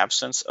in the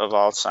absence of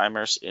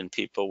Alzheimer's in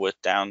people with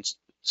Down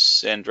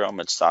syndrome.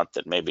 It's thought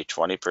that maybe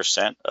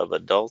 20% of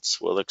adults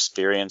will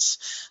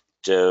experience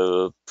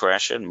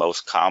depression.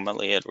 Most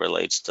commonly, it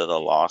relates to the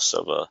loss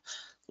of a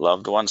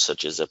loved one,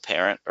 such as a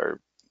parent or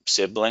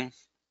sibling.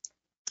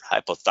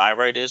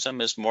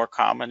 Hypothyroidism is more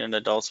common in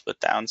adults with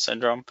Down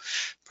syndrome,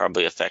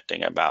 probably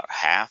affecting about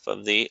half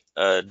of the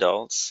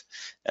adults.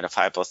 And if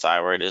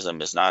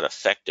hypothyroidism is not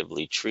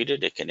effectively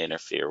treated, it can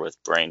interfere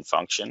with brain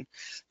function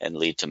and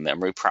lead to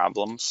memory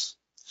problems.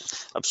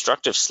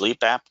 Obstructive sleep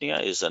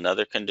apnea is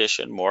another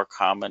condition more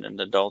common in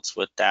adults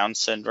with Down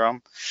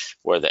syndrome,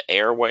 where the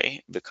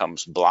airway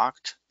becomes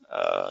blocked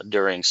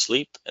during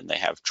sleep and they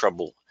have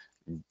trouble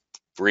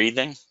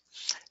breathing.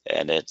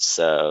 And it's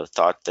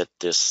thought that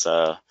this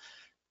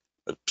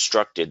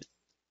obstructed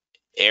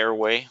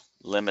airway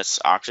limits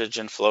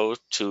oxygen flow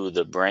to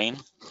the brain,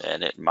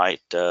 and it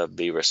might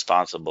be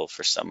responsible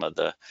for some of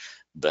the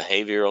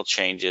behavioral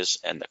changes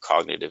and the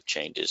cognitive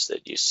changes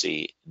that you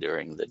see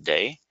during the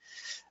day.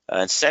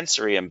 And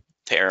sensory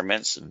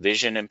impairments,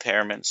 vision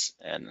impairments,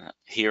 and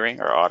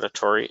hearing or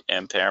auditory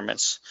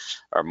impairments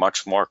are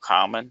much more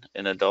common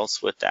in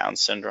adults with Down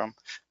syndrome.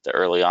 The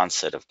early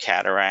onset of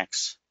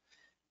cataracts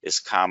is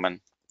common.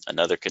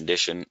 Another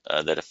condition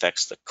that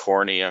affects the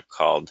cornea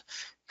called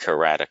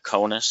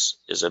keratoconus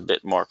is a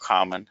bit more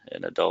common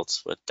in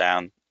adults with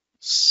Down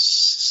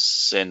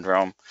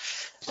syndrome.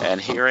 And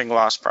hearing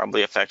loss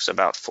probably affects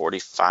about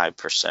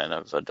 45%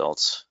 of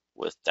adults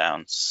with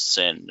Down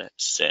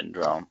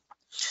syndrome.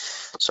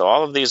 So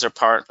all of these are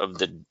part of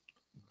the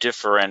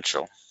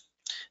differential,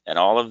 and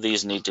all of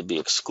these need to be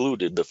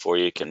excluded before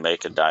you can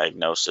make a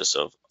diagnosis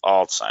of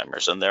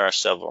Alzheimer's. And there are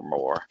several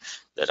more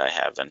that I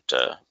haven't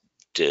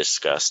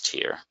discussed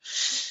here.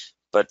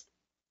 But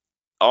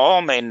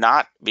all may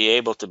not be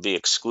able to be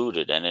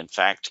excluded, and in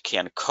fact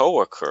can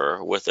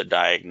co-occur with a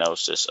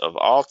diagnosis of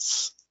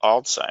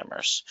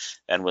Alzheimer's.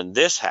 And when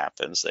this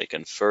happens, they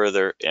can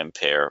further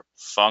impair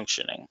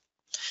functioning.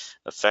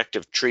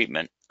 Effective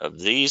treatment of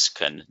these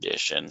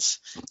conditions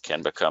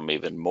can become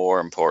even more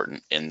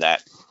important in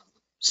that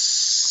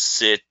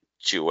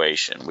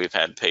situation. We've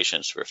had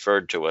patients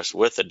referred to us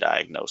with a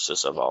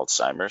diagnosis of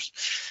Alzheimer's,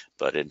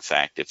 but in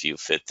fact, if you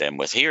fit them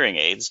with hearing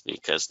aids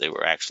because they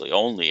were actually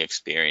only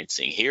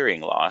experiencing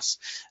hearing loss,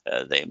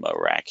 they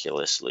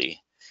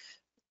miraculously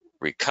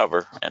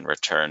recover and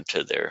return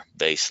to their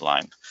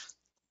baseline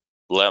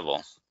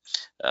level.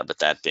 But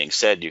that being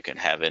said, you can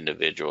have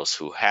individuals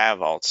who have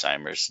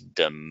Alzheimer's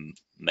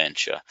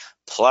dementia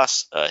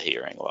plus a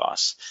hearing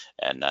loss,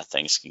 and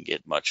things can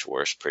get much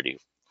worse pretty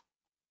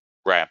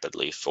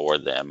rapidly for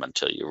them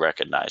until you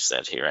recognize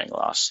that hearing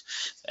loss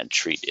and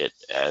treat it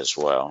as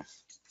well.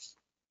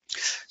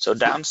 So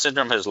Down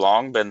syndrome has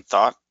long been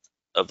thought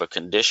of a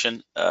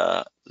condition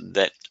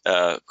that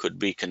could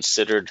be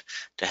considered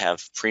to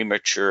have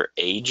premature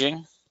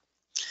aging.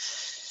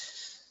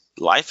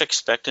 Life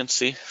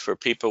expectancy for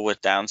people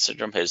with Down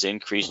syndrome has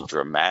increased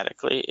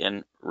dramatically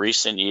in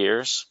recent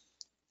years.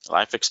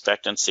 Life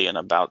expectancy in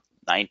about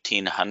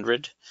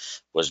 1900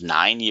 was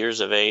 9 years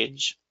of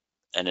age,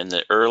 And in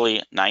the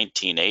early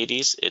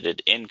 1980s, it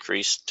had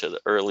increased to the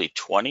early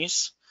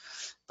 20s.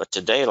 But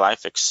today,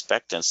 life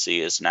expectancy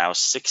is now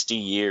 60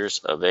 years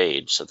of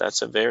age. So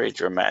that's a very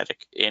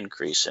dramatic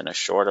increase in a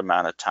short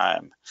amount of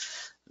time.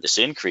 This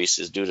increase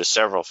is due to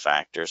several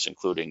factors,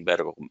 including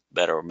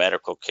better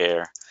medical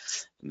care.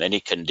 Many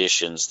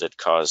conditions that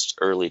caused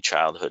early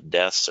childhood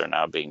deaths are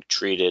now being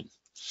treated.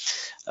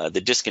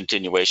 The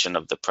discontinuation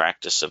of the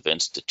practice of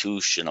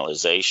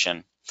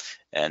institutionalization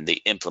and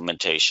the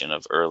implementation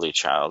of early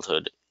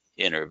childhood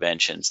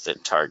interventions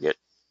that target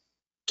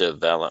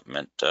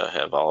development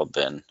have all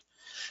been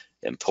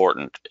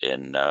important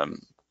in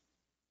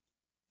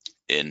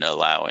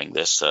allowing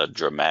this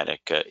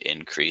dramatic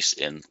increase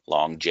in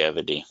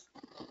longevity.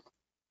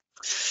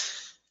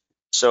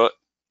 So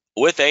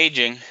with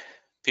aging,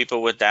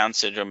 people with Down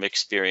syndrome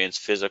experience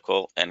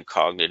physical and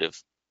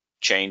cognitive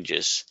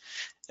changes,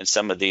 and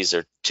some of these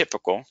are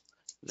typical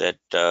that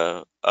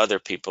other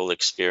people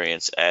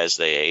experience as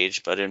they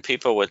age. But in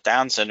people with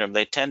Down syndrome,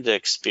 they tend to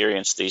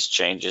experience these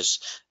changes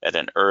at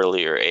an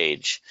earlier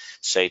age,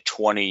 say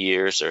 20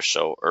 years or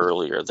so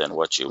earlier than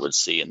what you would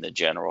see in the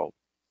general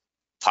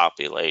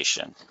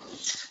population.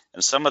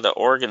 And some of the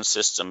organ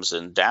systems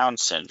in Down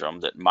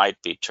syndrome that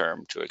might be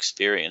termed to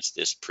experience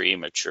this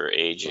premature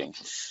aging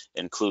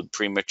include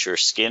premature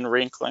skin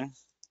wrinkling,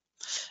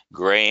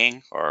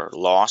 graying or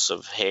loss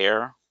of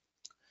hair,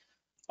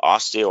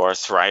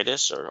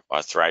 osteoarthritis or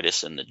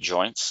arthritis in the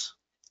joints,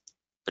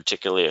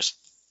 particularly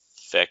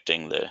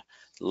affecting the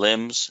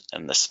limbs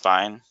and the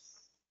spine,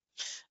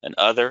 and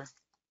other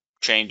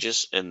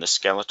changes in the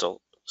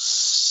skeletal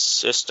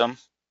system,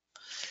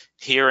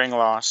 hearing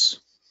loss,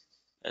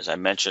 as I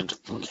mentioned,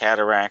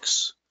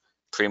 cataracts,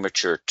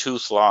 premature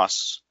tooth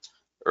loss,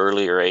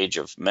 earlier age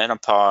of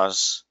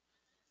menopause,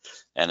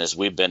 and as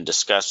we've been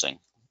discussing,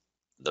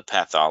 the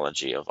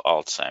pathology of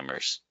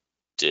Alzheimer's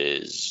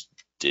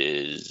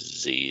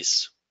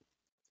disease.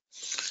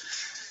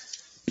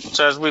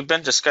 So as we've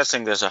been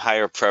discussing, there's a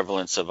higher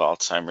prevalence of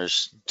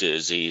Alzheimer's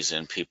disease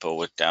in people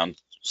with Down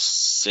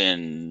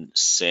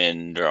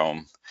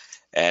syndrome.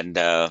 And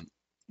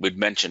we'd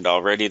mentioned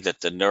already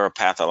that the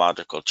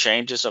neuropathological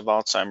changes of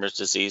Alzheimer's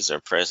disease are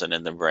present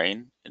in the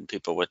brain in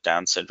people with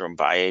Down syndrome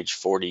by age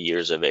 40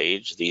 years of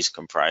age. These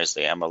comprise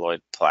the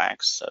amyloid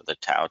plaques, the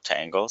tau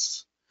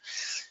tangles.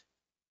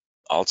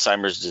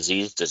 Alzheimer's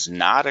disease does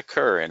not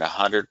occur in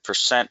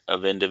 100%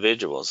 of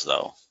individuals,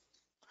 though.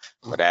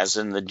 But as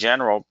in the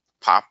general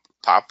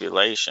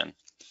population,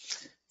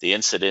 the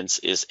incidence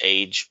is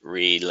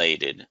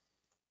age-related,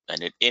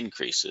 and it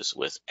increases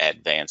with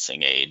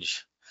advancing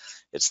age.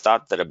 It's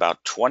thought that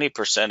about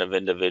 20% of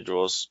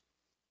individuals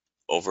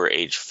over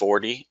age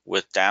 40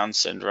 with Down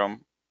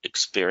syndrome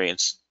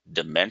experience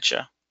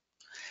dementia,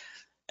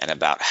 and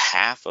about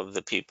half of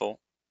the people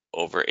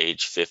over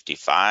age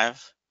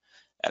 55,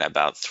 and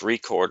about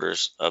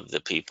 3/4 of the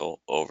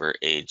people over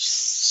age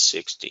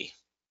 60.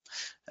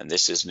 And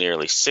this is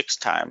nearly 6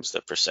 times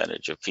the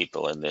percentage of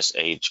people in this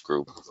age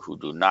group who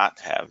do not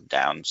have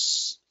Down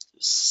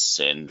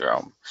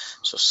syndrome.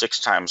 So 6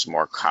 times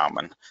more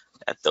common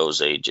at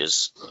those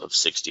ages of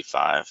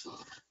 65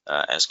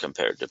 as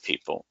compared to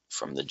people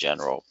from the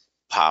general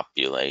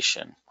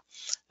population.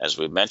 As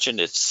we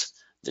mentioned, it's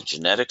the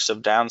genetics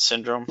of Down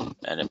syndrome,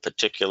 and in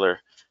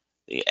particular,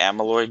 the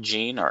amyloid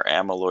gene or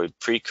amyloid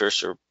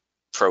precursor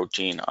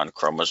protein on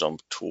chromosome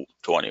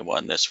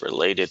 21 that's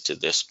related to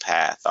this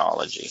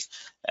pathology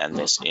and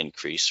this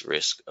increased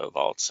risk of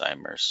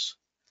Alzheimer's.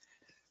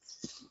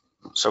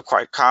 So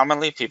quite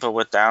commonly, people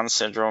with Down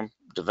syndrome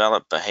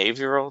develop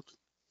behavioral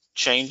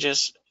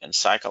changes and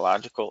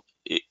psychological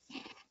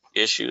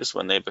issues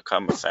when they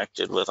become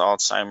affected with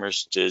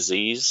Alzheimer's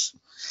disease.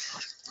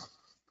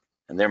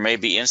 And there may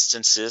be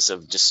instances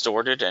of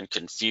distorted and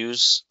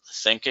confused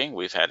thinking.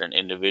 We've had an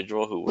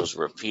individual who was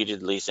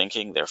repeatedly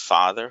thinking their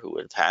father, who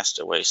had passed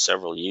away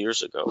several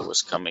years ago,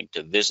 was coming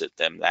to visit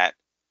them that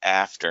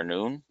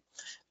afternoon.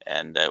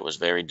 And it was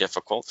very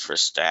difficult for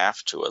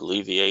staff to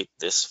alleviate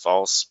this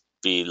false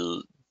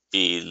belief.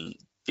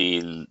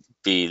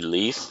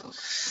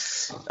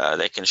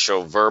 They can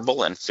show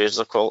verbal and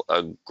physical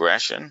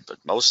aggression,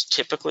 but most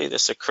typically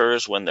this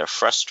occurs when they're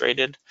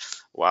frustrated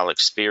while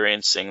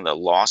experiencing the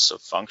loss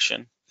of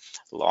functions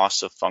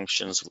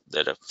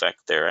that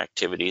affect their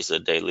activities, the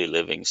daily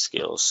living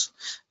skills,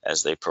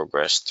 as they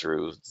progress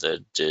through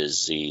the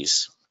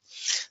disease.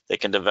 They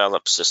can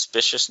develop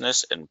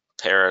suspiciousness and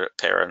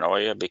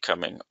paranoia,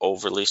 becoming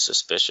overly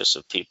suspicious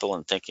of people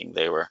and thinking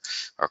they are,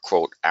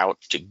 quote, out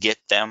to get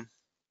them.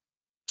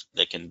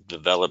 They can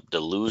develop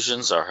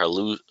delusions or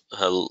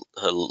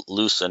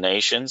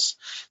hallucinations.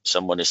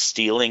 Someone is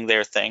stealing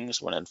their things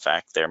when in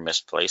fact they're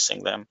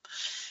misplacing them,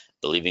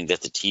 believing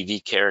that the TV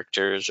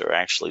characters are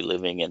actually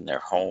living in their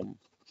home.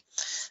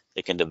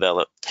 They can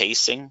develop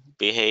pacing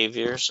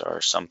behaviors or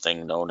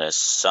something known as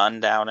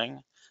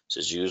sundowning. This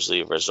is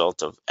usually a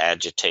result of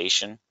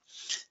agitation,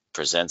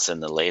 presents in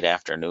the late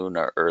afternoon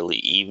or early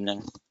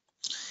evening.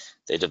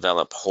 They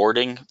develop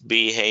hoarding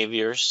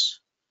behaviors.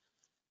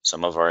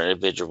 Some of our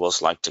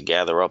individuals like to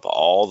gather up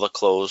all the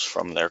clothes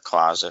from their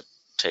closet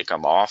take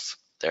them off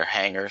their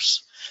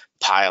hangers,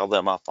 pile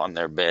them up on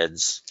their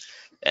beds,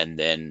 and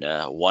then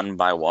one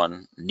by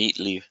one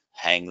neatly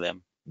hang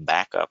them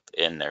back up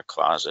in their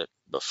closet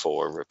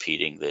before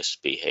repeating this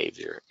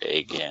behavior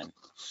again.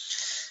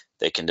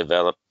 They can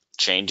develop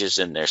changes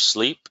in their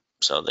sleep,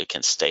 so they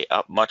can stay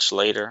up much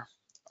later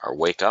or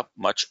wake up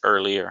much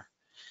earlier,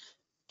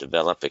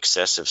 develop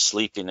excessive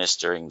sleepiness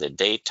during the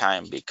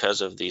daytime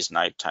because of these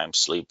nighttime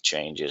sleep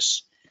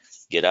changes,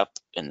 get up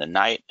in the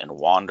night and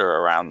wander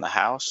around the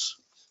house.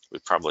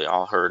 We've probably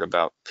all heard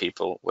about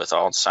people with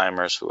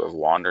Alzheimer's who have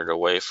wandered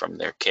away from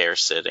their care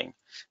setting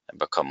and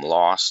become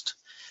lost.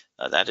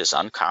 That is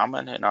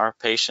uncommon in our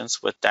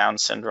patients with Down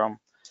syndrome.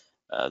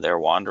 Their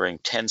wandering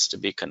tends to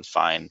be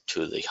confined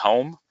to the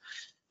home.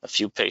 A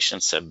few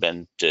patients have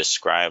been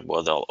described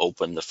where they'll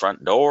open the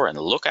front door and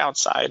look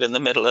outside in the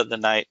middle of the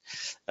night,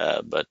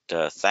 but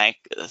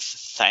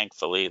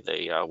thankfully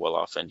they will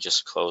often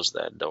just close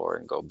that door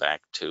and go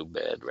back to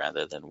bed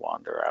rather than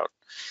wander out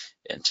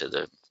into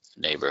the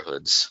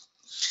neighborhoods.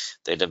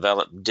 They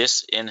develop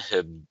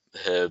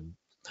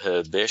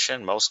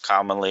disinhibition. Most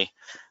commonly,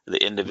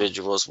 the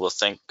individuals will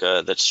think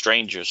that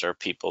strangers are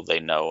people they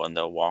know, and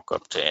they'll walk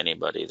up to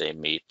anybody they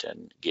meet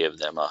and give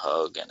them a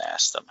hug and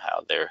ask them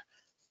how they're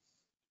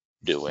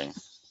doing.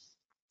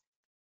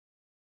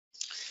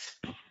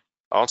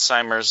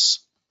 Alzheimer's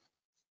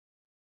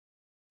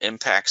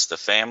impacts the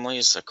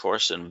families, of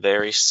course, in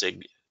very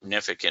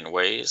significant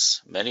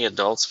ways. Many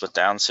adults with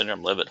Down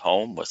syndrome live at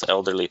home with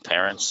elderly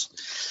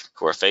parents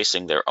who are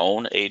facing their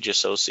own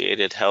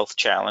age-associated health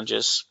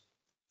challenges.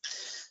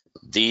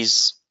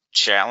 These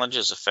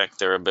challenges affect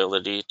their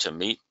ability to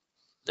meet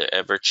the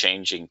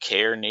ever-changing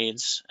care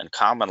needs and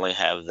commonly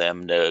have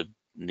them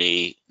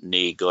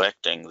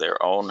neglecting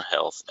their own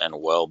health and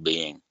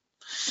well-being.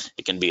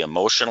 It can be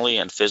emotionally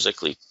and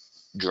physically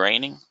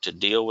draining to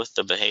deal with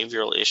the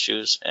behavioral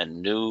issues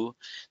and new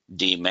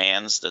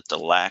demands that the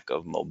lack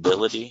of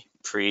mobility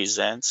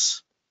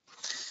presents.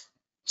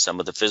 Some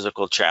of the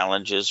physical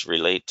challenges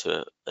relate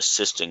to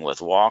assisting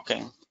with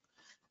walking,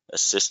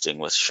 assisting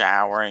with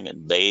showering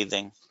and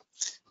bathing,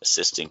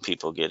 assisting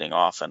people getting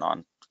off and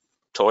on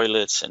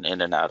toilets and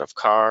in and out of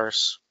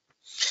cars.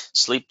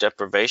 Sleep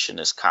deprivation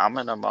is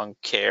common among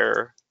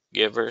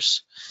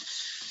caregivers,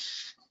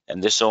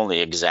 and this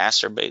only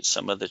exacerbates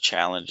some of the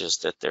challenges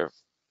that they're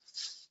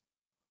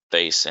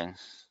facing.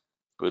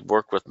 We've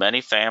worked with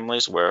many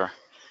families where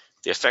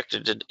the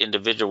affected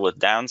individual with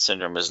Down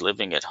syndrome is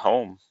living at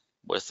home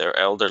with their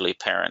elderly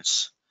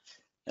parents,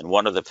 and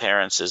one of the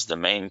parents is the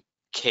main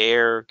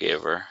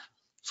caregiver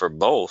for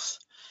both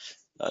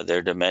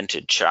their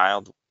demented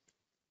child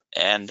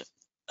and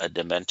a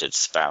demented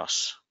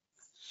spouse.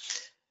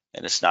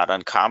 And it's not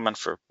uncommon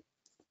for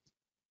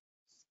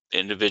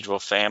individual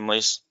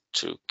families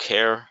to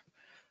care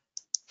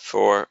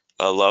for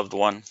a loved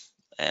one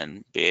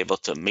and be able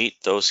to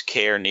meet those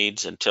care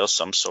needs until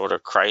some sort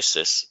of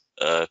crisis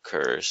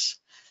occurs.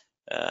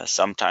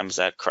 Sometimes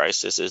that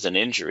crisis is an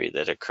injury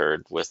that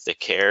occurred with the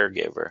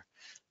caregiver,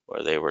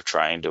 where they were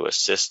trying to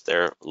assist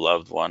their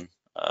loved one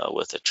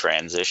with a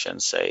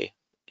transition, say,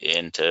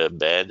 into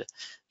bed,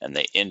 and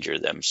they injure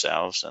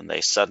themselves, and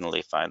they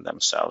suddenly find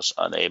themselves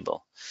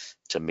unable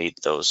to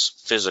meet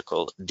those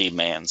physical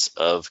demands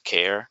of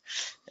care.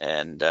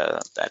 And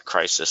that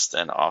crisis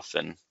then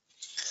often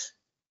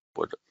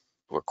would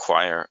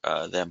require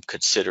them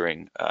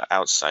considering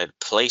outside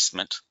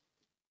placement.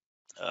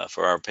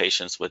 For our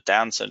patients with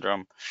Down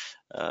syndrome,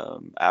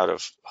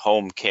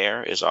 out-of-home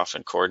care is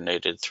often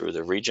coordinated through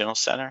the regional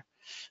center.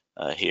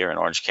 Here in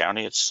Orange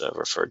County, it's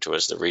referred to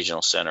as the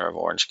Regional Center of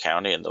Orange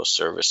County, and those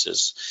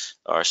services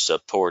are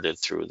supported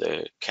through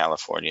the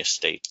California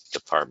State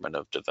Department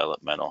of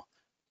Developmental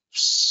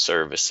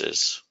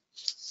Services.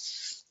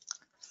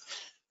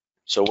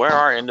 So where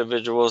are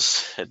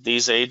individuals at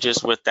these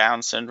ages with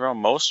Down syndrome?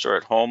 Most are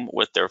at home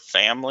with their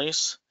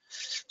families.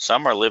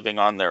 Some are living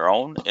on their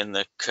own in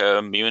the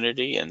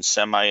community in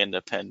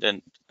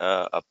semi-independent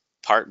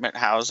apartment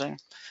housing,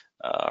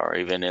 or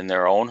even in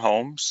their own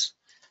homes.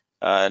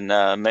 And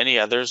many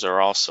others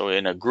are also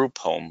in a group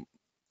home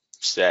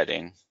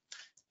setting.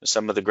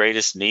 Some of the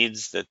greatest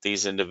needs that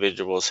these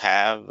individuals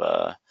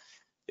have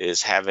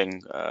is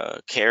having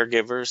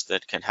caregivers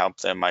that can help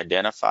them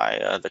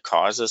identify the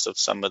causes of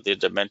some of the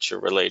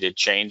dementia-related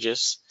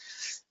changes,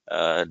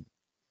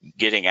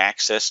 getting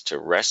access to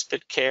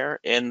respite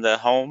care in the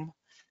home,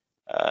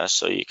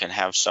 so you can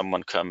have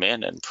someone come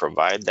in and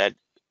provide that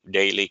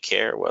daily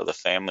care while the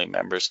family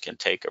members can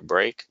take a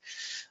break,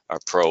 or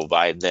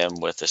provide them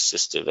with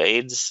assistive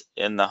aids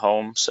in the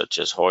home, such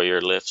as Hoyer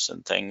lifts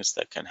and things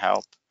that can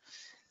help.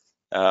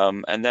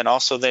 And then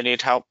also they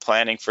need help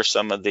planning for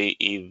some of the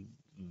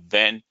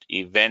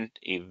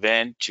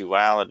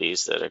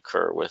eventualities that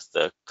occur with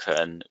the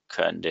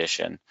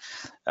condition.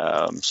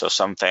 So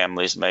some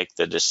families make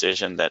the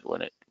decision that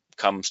when it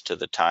comes to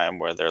the time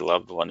where their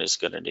loved one is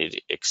going to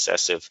need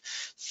excessive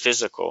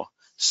physical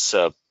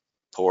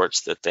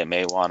supports, that they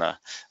may want to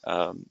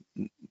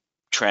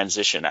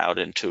transition out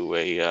into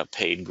a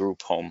paid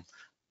group home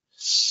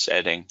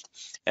setting.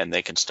 and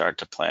they can start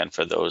to plan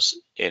for those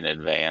in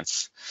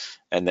advance.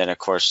 And then, of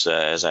course,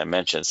 as I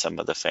mentioned, some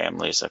of the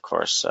families, of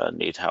course,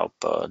 need help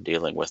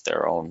dealing with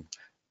their own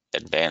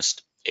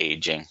advanced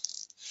aging.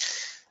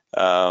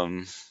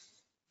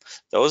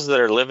 Those that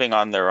are living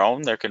on their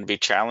own, there can be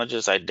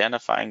challenges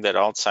identifying that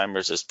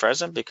Alzheimer's is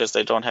present because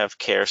they don't have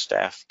care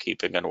staff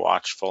keeping a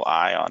watchful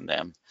eye on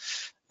them.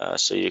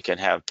 So you can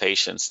have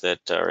patients that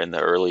are in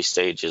the early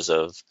stages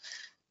of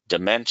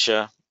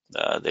dementia.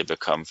 They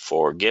become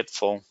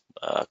forgetful.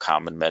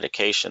 Common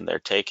medication they're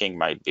taking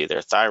might be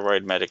their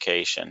thyroid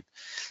medication.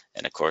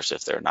 And of course,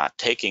 if they're not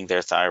taking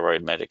their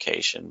thyroid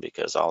medication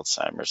because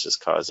Alzheimer's is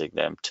causing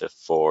them to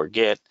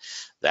forget,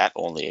 that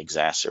only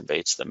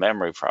exacerbates the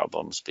memory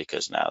problems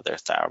because now their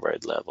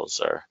thyroid levels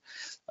are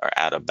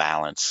out of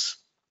balance.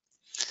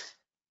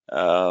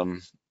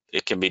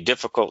 It can be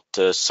difficult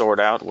to sort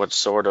out what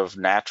sort of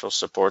natural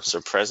supports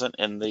are present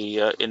in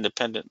the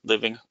independent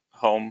living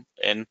home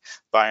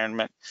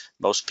environment.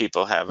 Most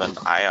people have an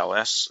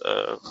ILS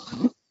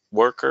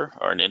worker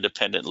or an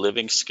independent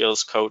living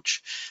skills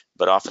coach,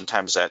 but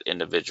oftentimes that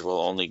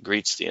individual only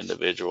greets the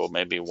individual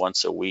maybe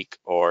once a week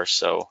or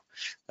so.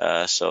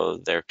 So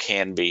there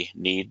can be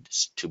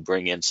needs to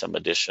bring in some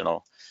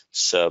additional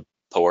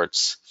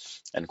supports,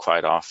 and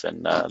quite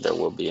often there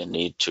will be a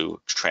need to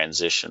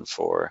transition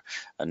for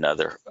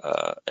another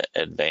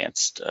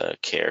advanced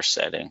care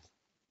setting.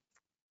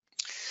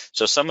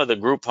 So some of the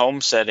group home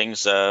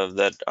settings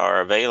that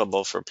are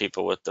available for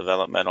people with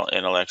developmental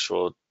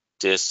intellectual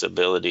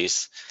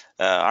disabilities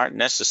aren't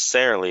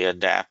necessarily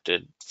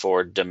adapted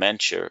for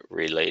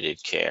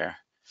dementia-related care.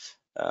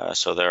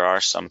 So there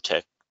are some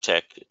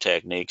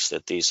techniques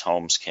that these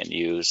homes can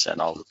use, and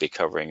I'll be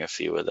covering a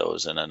few of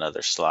those in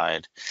another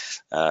slide.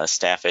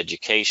 Staff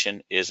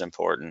education is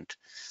important,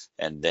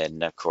 and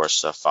then of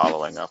course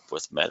following up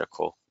with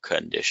medical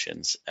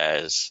conditions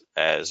as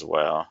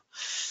well.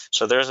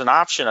 So there's an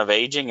option of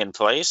aging in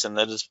place, and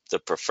that is the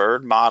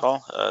preferred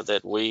model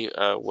that we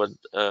would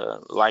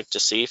like to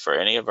see for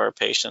any of our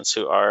patients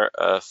who are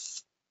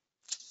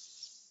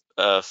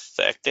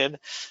affected,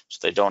 so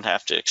they don't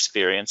have to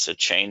experience a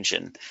change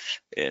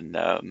in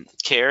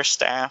care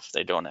staff.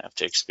 They don't have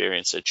to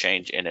experience a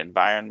change in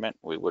environment.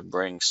 We would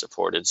bring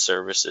supported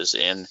services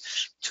in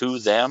to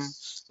them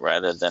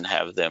rather than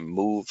have them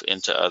move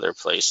into other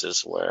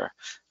places where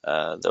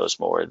those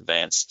more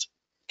advanced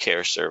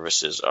care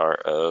services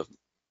are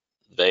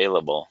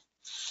available.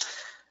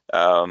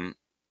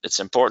 It's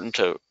important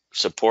to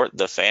support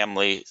the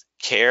family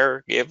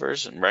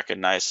caregivers and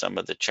recognize some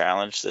of the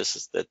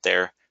challenges that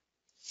they're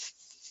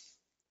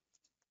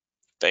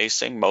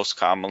facing. Most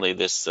commonly,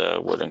 this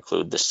would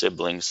include the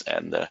siblings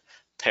and the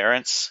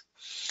parents.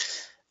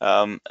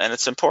 And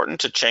it's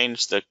important to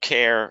change the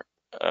care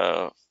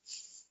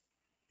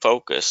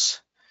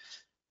focus,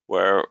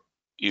 where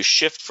you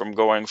shift from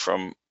going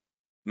from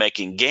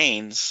making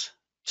gains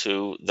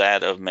to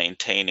that of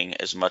maintaining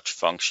as much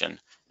function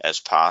as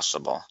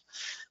possible.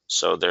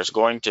 So there's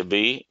going to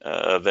be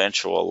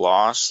eventual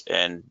loss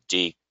and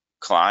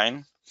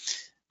decline.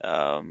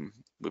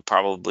 We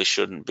probably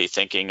shouldn't be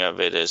thinking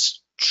of it as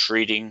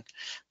treating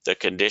the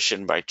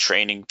condition by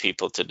training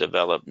people to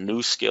develop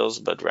new skills,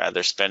 but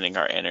rather spending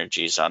our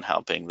energies on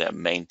helping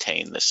them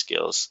maintain the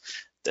skills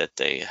that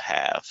they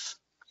have.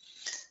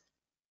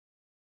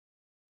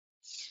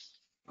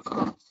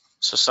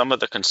 So some of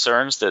the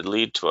concerns that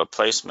lead to a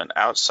placement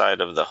outside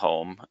of the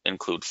home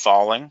include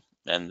falling,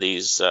 and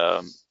these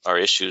are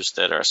issues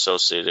that are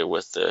associated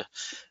with the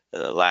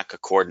lack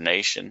of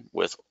coordination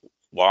with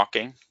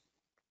walking.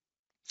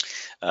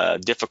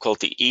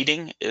 Difficulty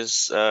eating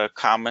is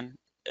common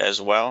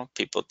as well.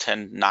 People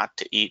tend not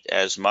to eat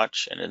as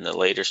much, and in the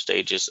later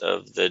stages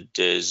of the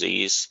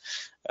disease,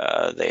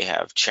 they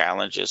have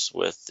challenges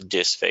with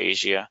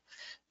dysphagia.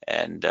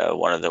 And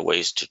one of the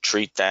ways to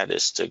treat that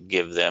is to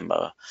give them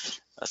a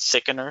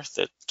thickener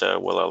that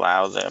will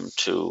allow them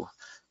to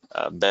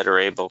better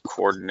able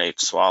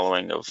coordinate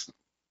swallowing of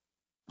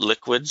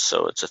liquids.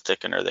 So it's a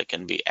thickener that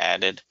can be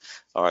added,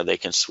 or they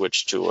can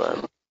switch to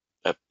a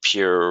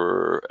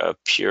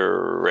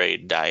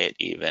pureed diet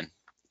even.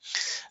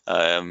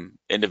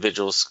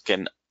 Individuals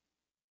can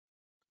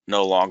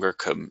no longer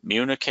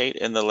communicate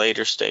in the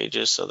later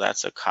stages, so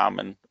that's a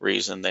common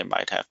reason they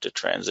might have to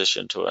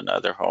transition to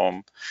another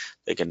home.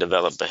 They can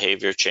develop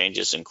behavior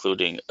changes,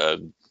 including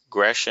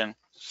aggression,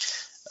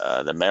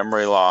 the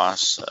memory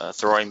loss,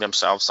 throwing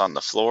themselves on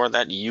the floor.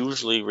 That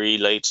usually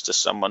relates to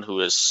someone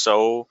who is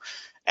so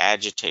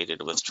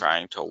agitated with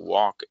trying to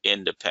walk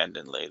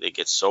independently. They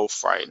get so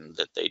frightened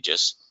that they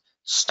just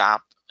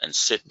stop and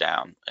sit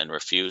down and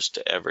refuse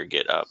to ever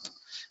get up.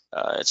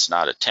 It's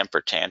not a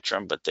temper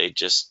tantrum, but they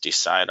just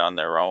decide on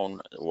their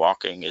own,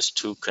 walking is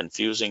too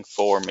confusing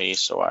for me,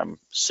 so I'm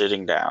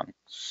sitting down.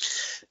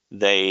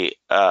 They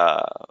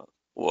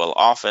will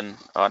often,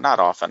 or not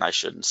often, I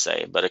shouldn't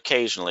say, but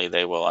occasionally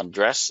they will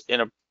undress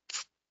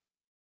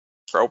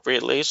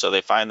inappropriately, so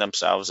they find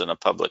themselves in a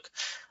public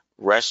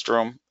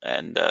restroom,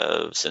 and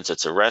since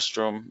it's a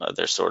restroom,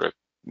 they're sort of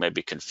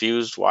maybe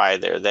confused why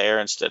they're there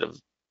instead of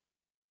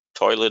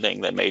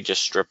toileting. They may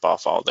just strip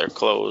off all their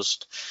clothes,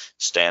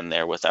 stand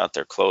there without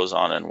their clothes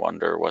on and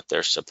wonder what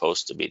they're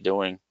supposed to be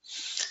doing.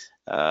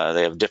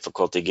 They have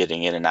difficulty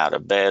getting in and out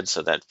of bed,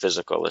 so that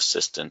physical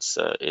assistance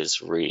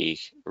is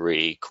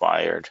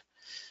required.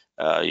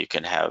 You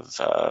can have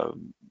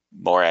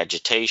more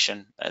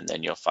agitation, and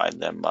then you'll find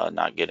them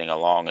not getting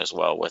along as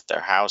well with their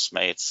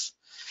housemates.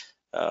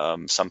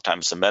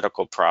 Sometimes the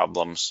medical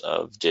problems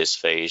of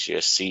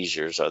dysphagia,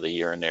 seizures, or the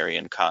urinary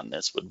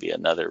incontinence would be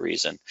another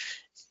reason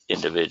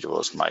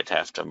individuals might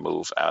have to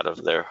move out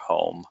of their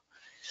home.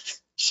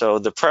 So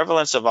the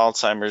prevalence of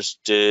Alzheimer's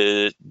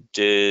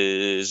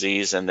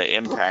disease and the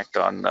impact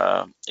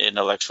on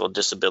intellectual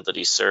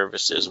disability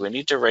services, we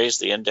need to raise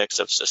the index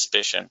of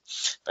suspicion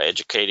by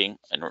educating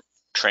and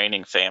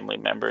training family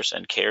members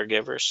and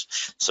caregivers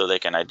so they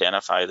can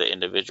identify the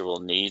individual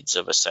needs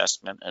of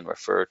assessment and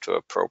refer to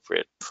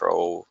appropriate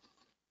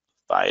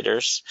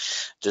providers.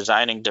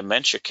 Designing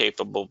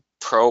dementia-capable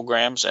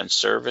programs and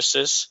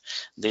services.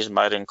 These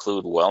might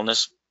include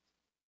wellness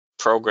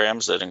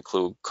programs that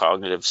include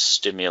cognitive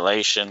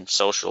stimulation,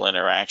 social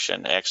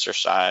interaction,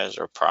 exercise,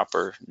 or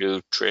proper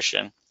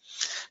nutrition,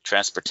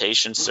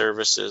 transportation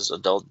services,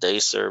 adult day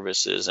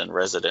services, and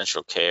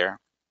residential care.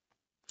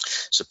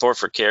 Support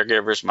for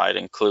caregivers might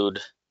include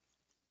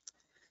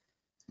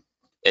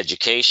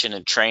education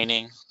and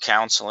training,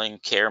 counseling,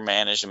 care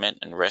management,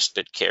 and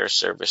respite care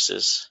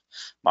services.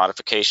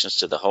 Modifications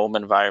to the home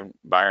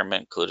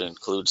environment could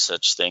include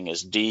such thing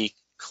as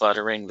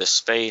decluttering the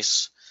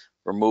space,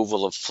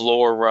 removal of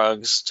floor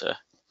rugs to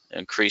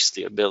increase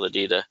the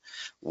ability to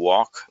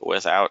walk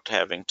without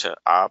having to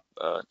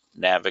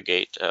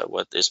navigate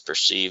what is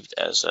perceived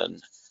as an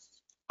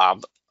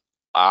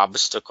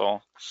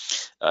obstacle.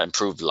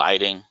 Improved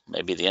lighting,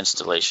 maybe the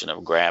installation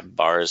of grab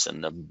bars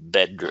in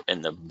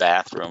the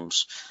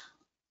bathrooms,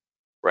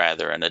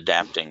 rather, and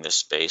adapting the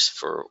space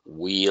for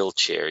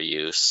wheelchair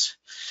use.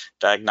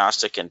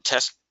 Diagnostic and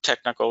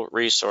technical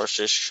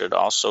resources should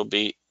also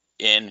be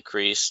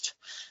increased.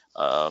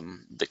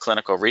 The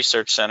Clinical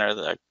Research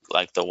Center,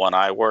 like the one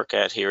I work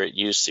at here at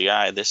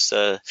UCI, this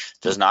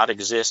does not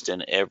exist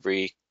in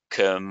every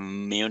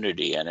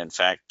community, and in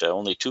fact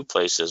only 2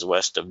 places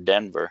west of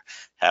Denver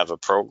have a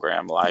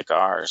program like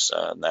ours.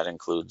 That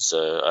includes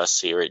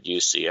us here at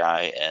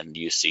UCI and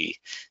UC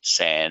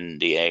San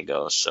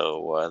Diego.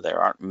 So there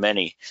aren't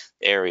many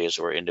areas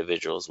where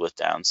individuals with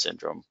Down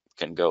syndrome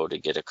can go to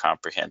get a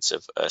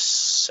comprehensive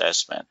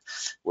assessment.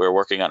 We're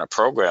working on a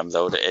program,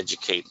 though, to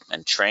educate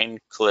and train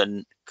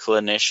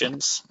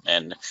clinicians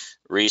and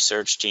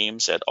research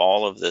teams at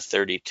all of the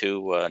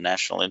 32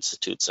 National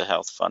Institutes of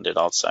Health funded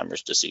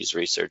Alzheimer's disease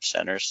research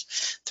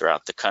centers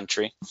throughout the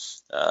country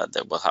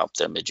that will help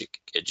them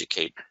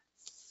educate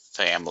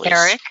families.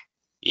 Eric?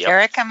 Yep.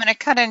 Eric, I'm going to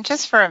cut in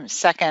just for a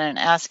second and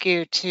ask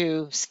you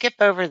to skip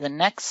over the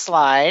next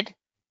slide.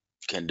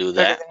 Can do Go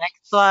that. to the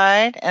next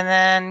slide and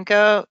then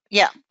go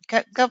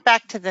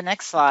back to the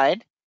next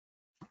slide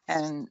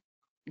and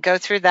go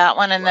through that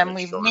one, and then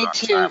we need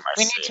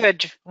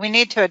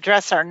to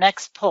address our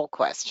next poll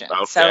question.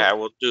 Okay, so I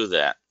will do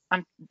that.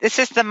 This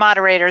is the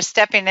moderator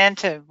stepping in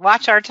to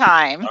watch our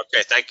time.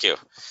 Okay, thank you.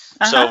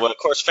 So, of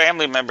course,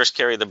 family members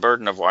carry the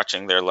burden of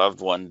watching their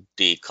loved one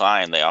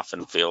decline. They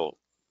often feel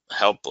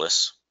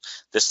helpless.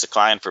 This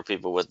decline for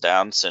people with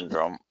Down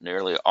syndrome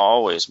nearly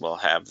always will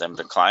have them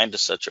decline to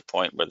such a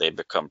point where they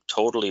become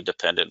totally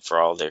dependent for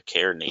all their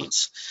care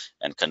needs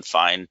and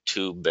confined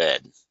to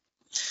bed.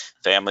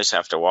 Families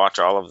have to watch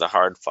all of the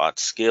hard-fought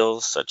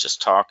skills, such as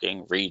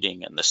talking,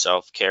 reading, and the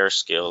self-care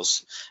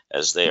skills,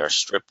 as they are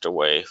stripped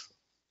away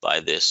by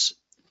this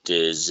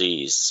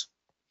disease.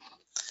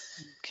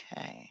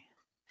 Okay.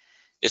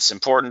 It's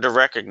important to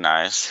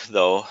recognize,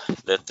 though,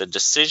 that the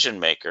decision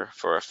maker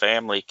for a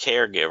family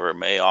caregiver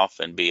may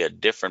often be a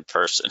different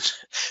person.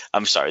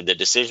 I'm sorry, the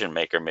decision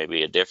maker may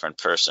be a different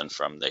person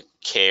from the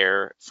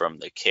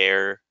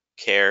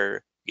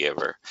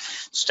caregiver.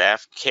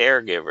 Staff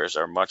caregivers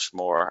are much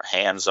more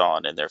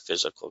hands-on in their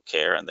physical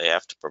care, and they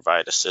have to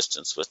provide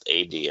assistance with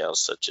ADLs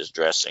such as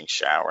dressing,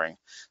 showering,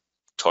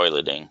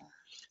 toileting,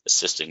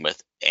 assisting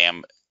with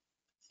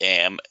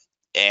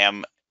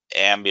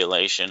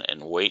ambulation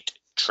and weight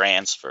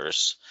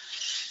transfers.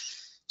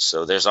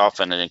 So there's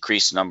often an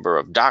increased number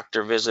of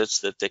doctor visits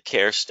that the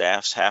care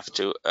staffs have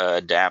to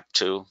adapt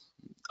to,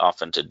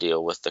 often to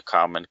deal with the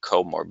common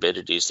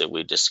comorbidities that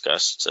we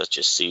discussed, such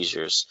as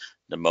seizures,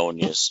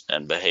 pneumonias,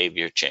 and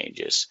behavior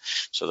changes.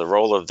 So the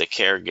role of the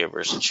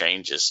caregivers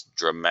changes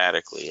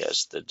dramatically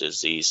as the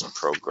disease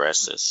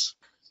progresses.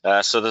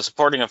 So the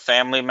supporting of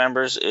family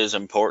members is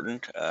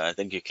important. I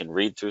think you can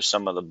read through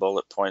some of the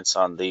bullet points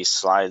on these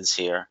slides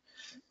here,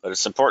 but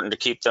it's important to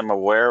keep them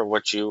aware of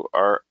what you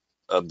are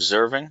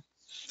observing,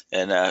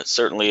 and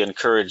certainly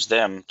encourage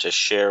them to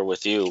share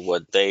with you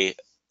what they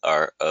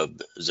are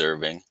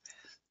observing.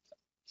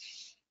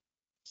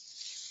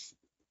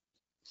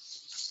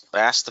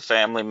 Ask the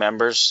family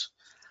members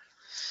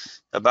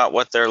about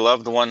what their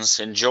loved ones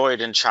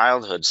enjoyed in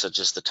childhood, such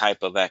as the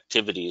type of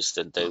activities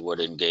that they would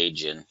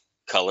engage in.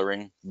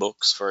 Coloring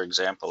books, for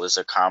example, is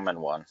a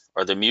common one,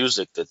 or the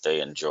music that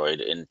they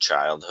enjoyed in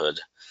childhood,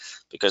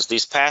 because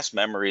these past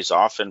memories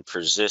often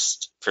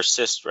persist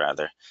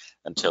rather,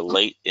 until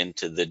late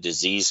into the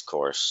disease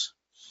course,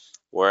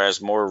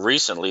 whereas more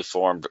recently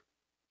formed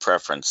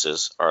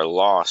preferences are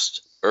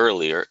lost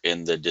earlier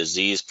in the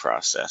disease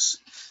process.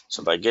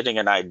 So by getting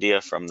an idea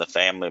from the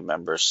family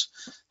members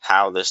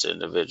how this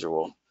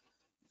individual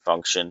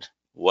functioned,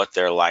 what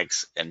their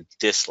likes and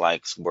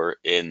dislikes were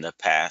in the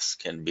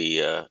past, can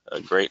be a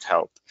great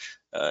help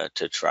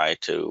to try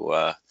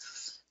to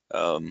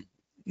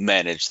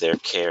manage their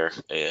care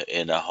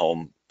in a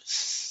home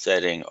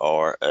setting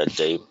or a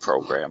day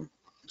program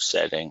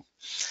setting.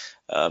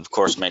 Of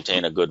course,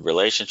 maintain a good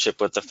relationship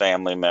with the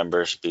family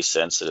members, be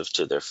sensitive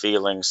to their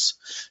feelings,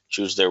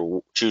 choose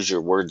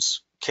your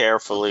words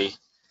carefully,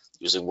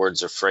 using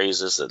words or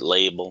phrases that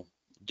label,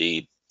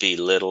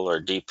 belittle, or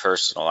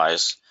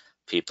depersonalize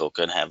people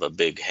can have a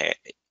big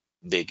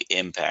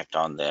impact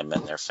on them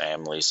and their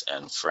families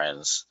and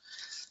friends,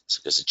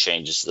 because it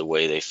changes the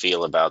way they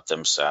feel about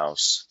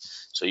themselves.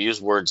 So use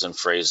words and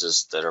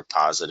phrases that are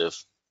positive.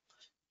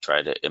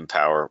 Try to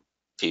empower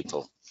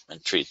people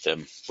and treat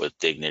them with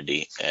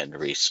dignity and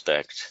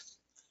respect.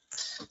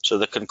 So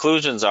the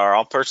conclusions are: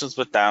 all persons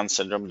with Down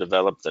syndrome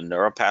develop the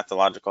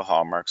neuropathological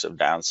hallmarks of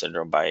Down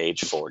syndrome by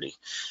age 40.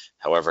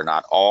 However,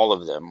 not all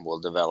of them will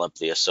develop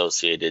the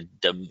associated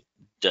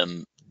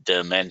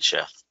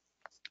dementia.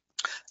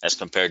 As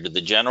compared to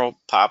the general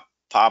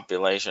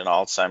population,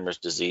 Alzheimer's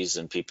disease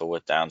in people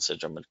with Down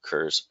syndrome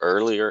occurs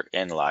earlier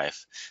in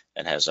life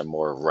and has a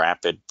more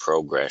rapid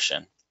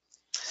progression.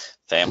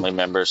 Family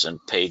members and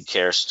paid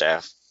care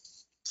staff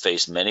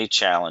face many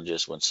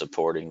challenges when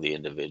supporting the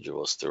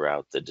individuals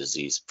throughout the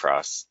disease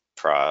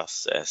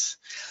process,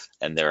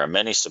 and there are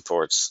many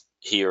supports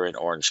here in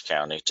Orange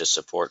County to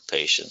support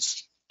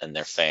patients and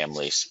their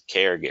families,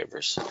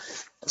 caregivers.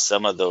 And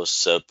some of those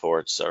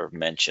supports are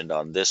mentioned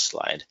on this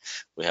slide.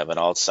 We have an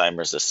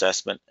Alzheimer's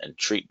assessment and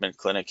treatment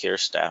clinic here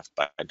staffed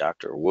by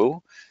Dr.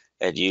 Wu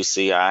at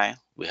UCI.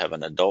 We have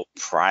an adult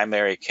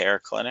primary care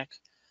clinic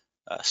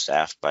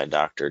staffed by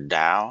Dr.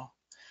 Dow.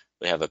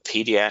 We have a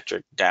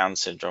pediatric Down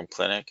syndrome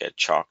clinic at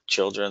Chalk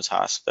Children's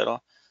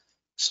Hospital,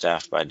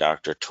 staffed by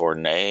Dr.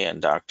 Tournay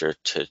and Dr.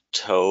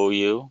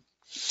 Tatoyu.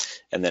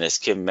 And then, as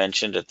Kim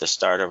mentioned at the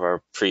start of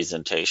our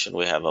presentation,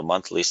 we have a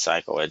monthly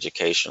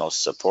psychoeducational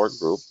support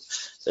group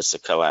that's a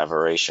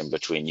collaboration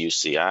between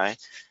UCI,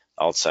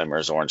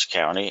 Alzheimer's Orange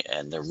County,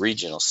 and the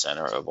Regional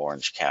Center of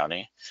Orange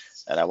County.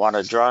 And I want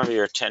to draw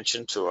your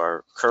attention to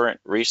our current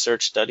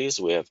research studies.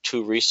 We have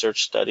 2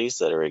 research studies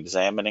that are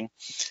examining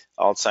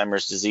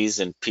Alzheimer's disease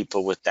in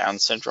people with Down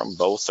syndrome.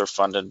 Both are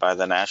funded by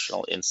the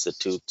National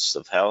Institutes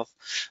of Health.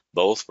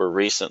 Both were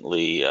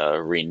recently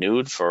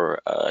renewed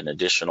for an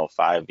additional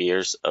 5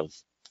 years of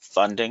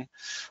funding.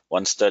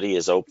 One study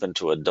is open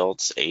to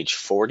adults age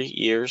 40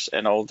 years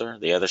and older.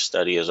 The other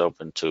study is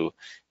open to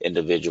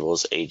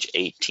individuals age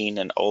 18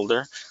 and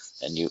older.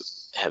 And you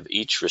have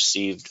each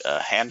received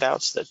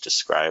handouts that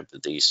describe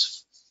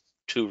these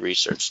 2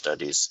 research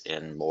studies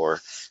in more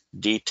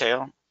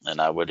detail. And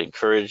I would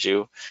encourage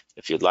you,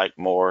 if you'd like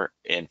more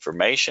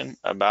information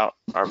about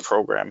our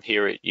program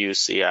here at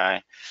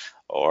UCI,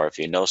 or if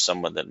you know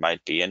someone that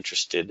might be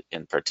interested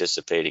in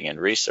participating in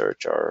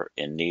research or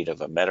in need of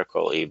a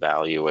medical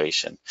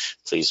evaluation,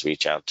 please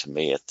reach out to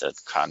me at the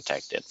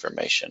contact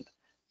information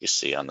you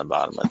see on the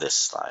bottom of this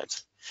slide.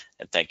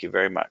 And thank you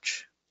very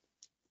much.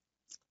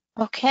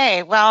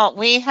 Okay, well,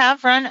 we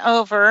have run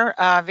over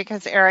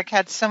because Eric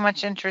had so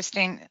much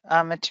interesting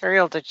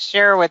material to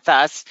share with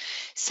us.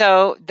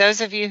 So those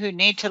of you who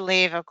need to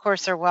leave, of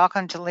course, are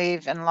welcome to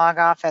leave and log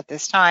off at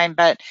this time.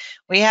 But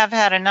we have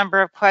had a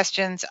number of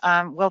questions.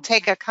 We'll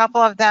take a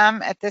couple of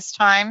them at this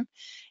time,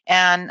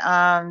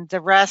 and the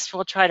rest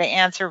we'll try to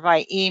answer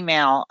by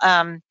email.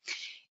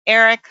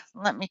 Eric,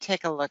 let me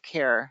take a look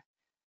here.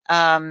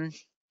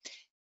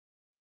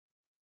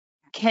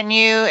 Can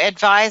you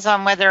advise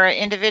on whether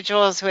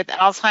individuals with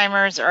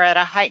Alzheimer's are at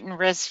a heightened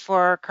risk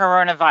for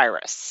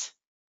coronavirus?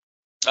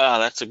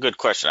 That's a good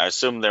question. I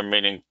assume they're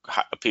meaning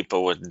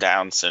people with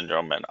Down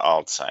syndrome and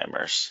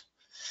Alzheimer's.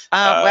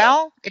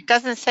 Well, it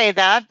doesn't say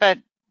that, but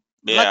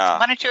Yeah.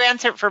 why don't you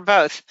answer it for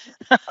both?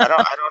 I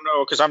don't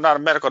know, because I'm not a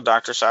medical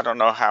doctor, so I don't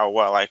know how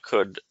well I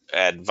could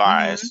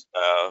advise.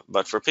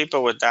 But for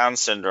people with Down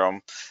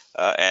syndrome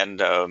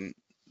and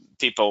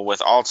people with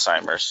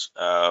Alzheimer's,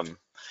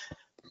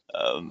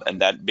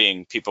 and that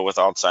being people with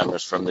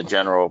Alzheimer's from the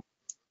general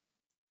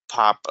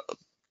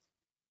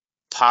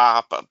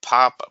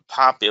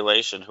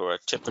population who are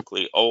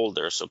typically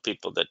older, so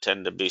people that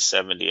tend to be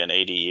 70 and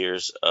 80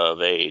 years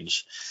of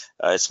age,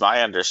 it's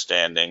my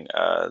understanding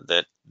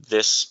that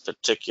this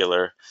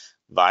particular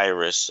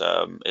virus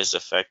is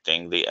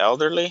affecting the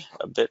elderly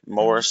a bit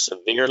more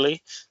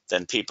severely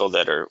than people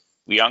that are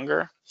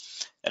younger.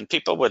 And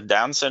people with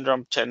Down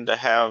syndrome tend to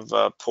have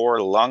poor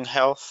lung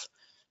health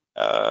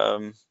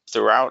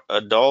throughout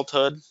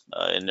adulthood.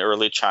 In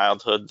early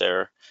childhood,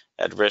 they're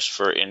at risk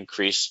for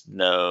increased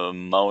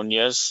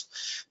pneumonias.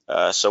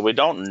 So we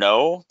don't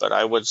know, but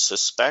I would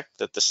suspect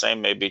that the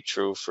same may be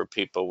true for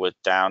people with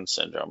Down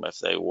syndrome. If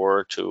they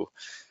were to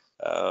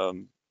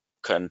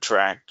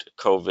contract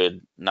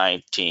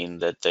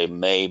COVID-19, that they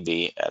may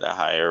be at a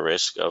higher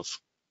risk of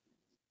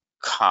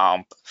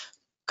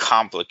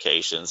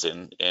complications,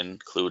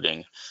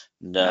 including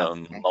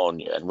Okay.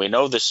 pneumonia. And we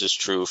know this is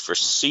true for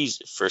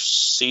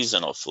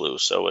seasonal flu,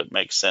 so it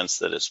makes sense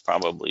that it's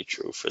probably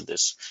true for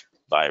this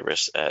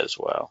virus as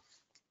well.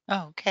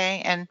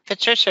 Okay. And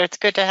Patricia, it's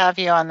good to have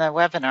you on the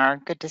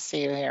webinar. Good to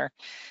see you here.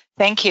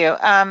 Thank you.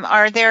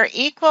 Are there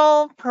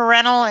equal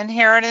parental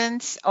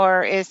inheritance,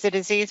 or is the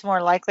disease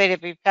more likely to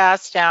be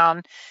passed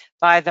down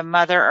by the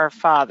mother or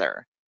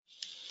father?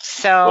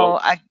 So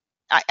Well,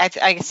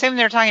 I assume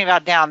they're talking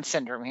about Down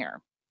syndrome here.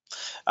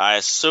 I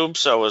assume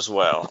so as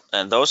well.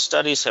 And those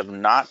studies have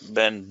not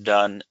been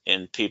done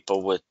in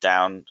people with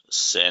Down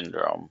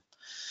syndrome.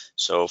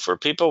 So for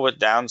people with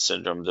Down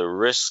syndrome, the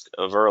risk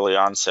of early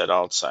onset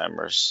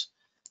Alzheimer's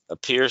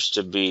appears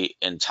to be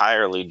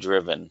entirely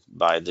driven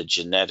by the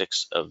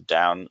genetics of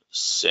Down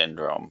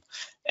syndrome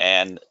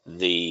and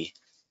the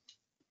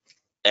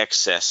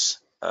excess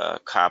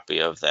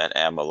copy of that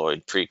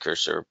amyloid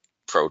precursor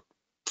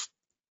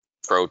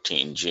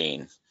protein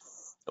gene.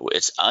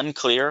 It's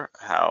unclear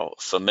how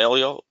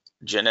familial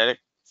genetic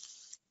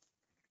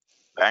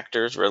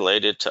factors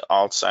related to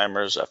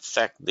Alzheimer's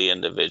affect the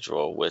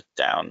individual with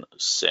Down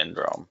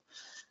syndrome.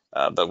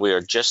 But we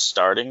are just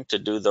starting to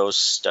do those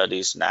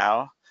studies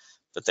now,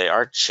 but they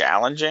are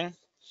challenging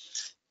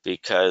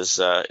because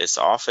it's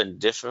often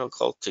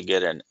difficult to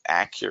get an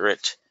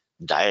accurate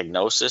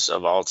diagnosis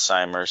of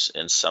Alzheimer's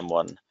in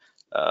someone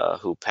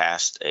who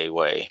passed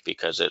away,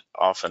 because it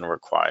often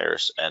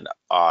requires an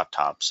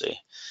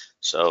autopsy.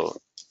 So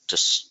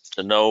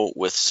to know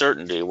with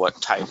certainty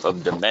what type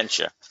of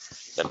dementia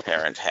the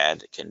parent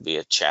had can be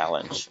a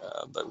challenge,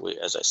 but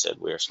as I said,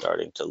 we are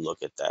starting to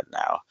look at that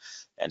now.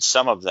 And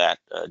some of that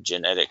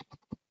genetic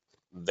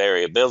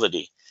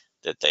variability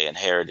that they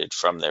inherited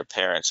from their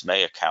parents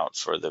may account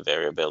for the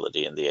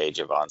variability in the age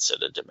of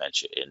onset of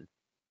dementia in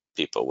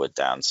people with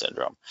Down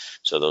syndrome.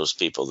 So those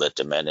people that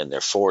dement in their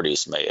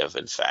 40s may have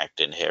in fact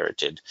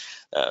inherited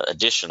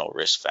additional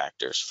risk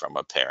factors from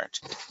a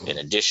parent, in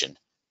addition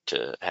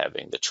to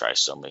having the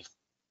trisomy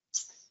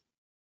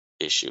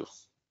issue.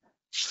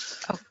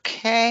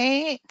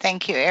 Okay,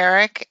 thank you,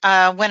 Eric.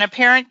 When a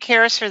parent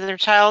cares for their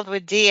child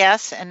with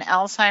DS and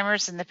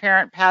Alzheimer's and the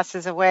parent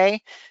passes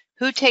away,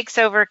 who takes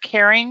over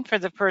caring for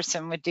the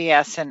person with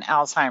DS and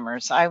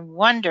Alzheimer's? I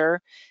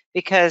wonder,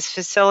 because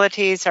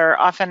facilities are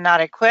often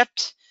not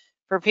equipped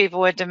for people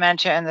with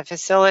dementia, and the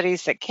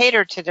facilities that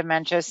cater to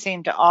dementia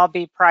seem to all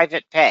be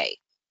private pay.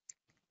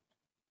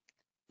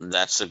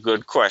 That's a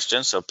good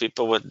question. So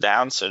people with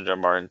Down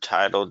syndrome are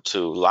entitled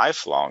to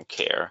lifelong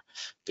care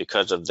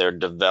because of their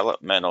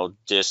developmental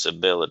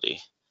disability.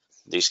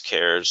 This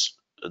care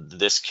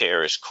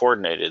is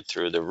coordinated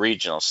through the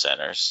regional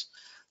centers,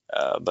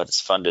 but it's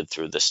funded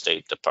through the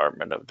State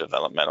Department of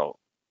Developmental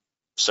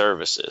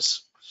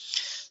Services.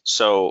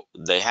 So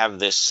they have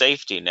this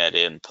safety net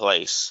in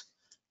place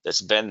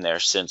that's been there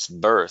since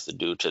birth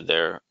due to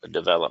their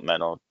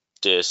developmental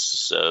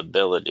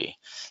disability.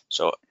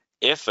 So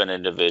if an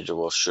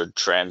individual should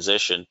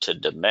transition to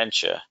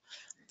dementia,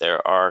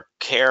 there are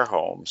care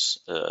homes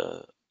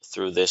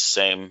through this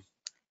same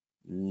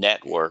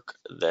network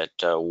that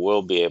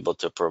will be able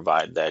to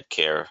provide that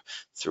care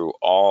through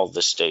all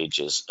the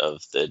stages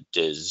of the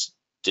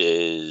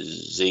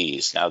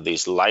disease. Now,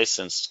 these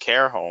licensed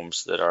care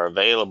homes that are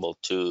available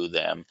to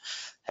them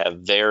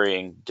have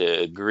varying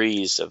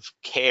degrees of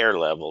care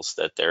levels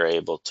that they're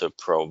able to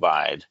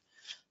provide.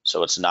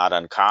 So it's not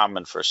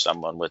uncommon for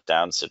someone with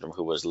Down syndrome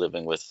who was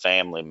living with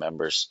family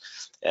members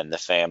and the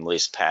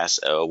families pass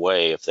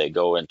away, if they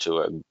go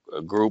into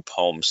a group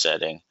home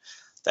setting,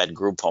 that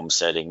group home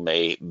setting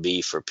may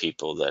be for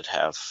people that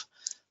have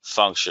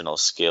functional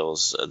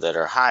skills that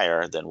are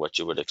higher than what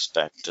you would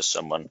expect to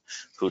someone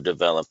who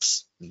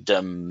develops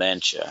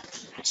dementia.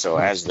 So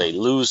as they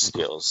lose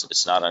skills,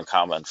 it's not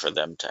uncommon for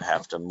them to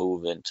have to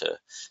move into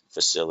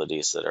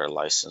facilities that are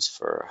licensed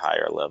for a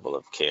higher level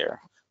of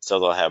care. So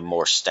they'll have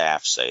more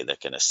staff, say,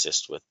 that can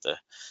assist with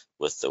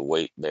the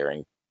weight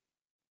bearing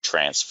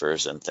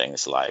transfers and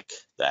things like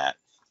that.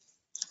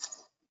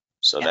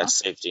 So Yeah, that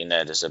safety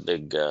net is a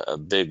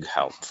big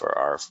help for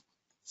our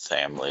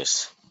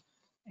families.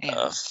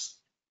 yeah.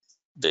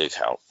 Big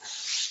help.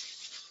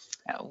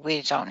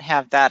 We don't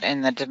have that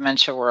in the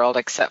dementia world,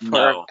 except for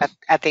No,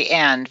 at the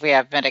end, we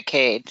have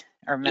Medicaid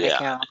or yeah,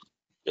 Medi-Cal.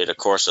 it of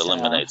course So,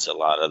 eliminates a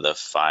lot of the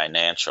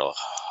financial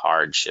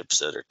hardships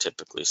that are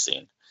typically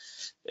seen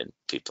in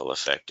people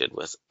affected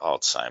with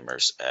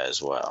Alzheimer's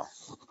as well.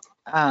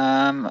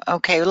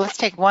 okay, let's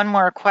take one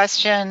more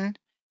question.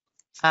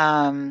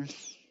 With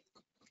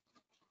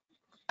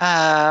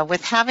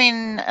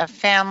having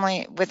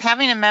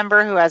a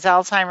member who has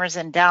Alzheimer's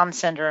and Down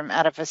syndrome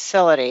at a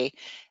facility,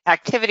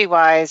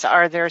 activity-wise,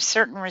 are there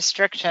certain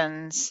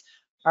restrictions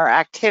or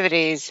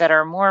activities that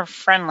are more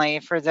friendly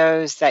for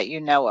those that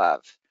you know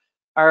of?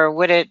 Or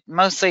would it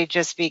mostly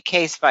just be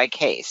case by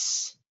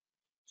case?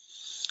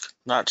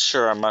 Not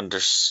sure I'm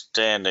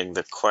understanding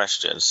the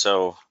question.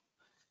 So,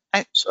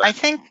 I so I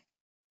think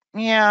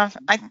yeah,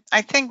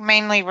 I think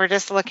mainly we're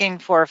just looking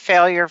for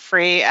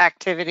failure-free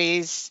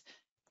activities.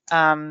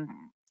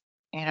 Um,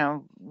 you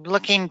know,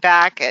 looking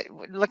back at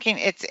looking,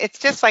 it's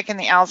just like in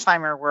the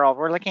Alzheimer world.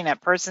 We're looking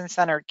at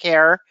person-centered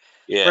care.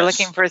 We're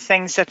looking yes, for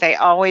things that they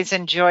always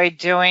enjoy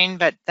doing,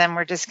 but then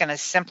we're just going to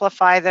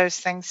simplify those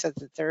things so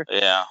that they're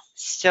yeah,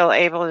 still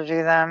able to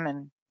do them.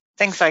 And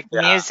things like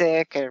yeah,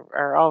 music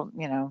are all,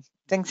 you know,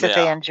 things that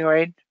yeah. they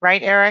enjoyed.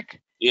 Right, Eric?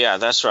 Yeah,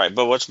 that's right.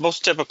 But what's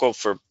most typical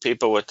for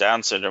people with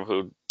Down syndrome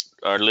who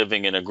are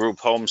living in a group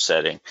home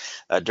setting,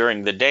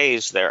 during the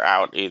days they're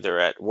out either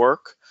at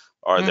work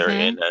or they're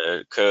Mm-hmm. in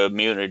a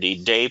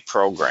community day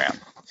program.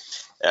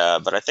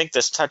 But I think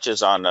this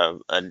touches on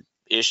an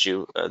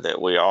issue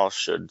that we all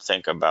should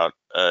think about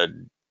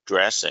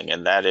addressing,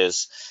 and that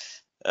is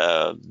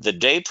the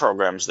day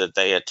programs that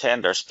they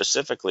attend are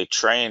specifically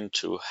trained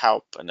to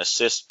help and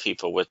assist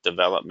people with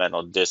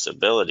developmental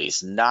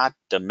disabilities, not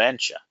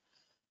dementia.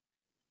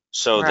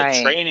 So the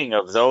Right. training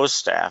of those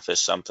staff is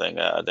something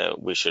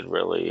that we should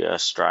really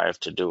strive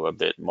to do a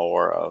bit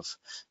more of.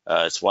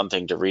 It's one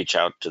thing to reach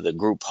out to the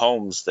group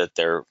homes that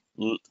they're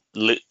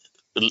li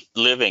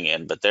living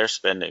in, but they're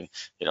spending,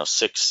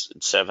 6,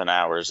 7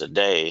 hours a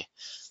day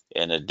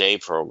in a day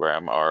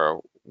program or a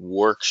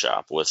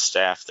workshop with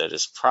staff that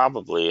is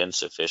probably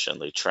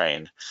insufficiently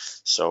trained.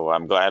 So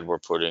I'm glad we're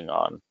putting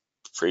on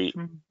pre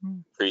Mm-hmm.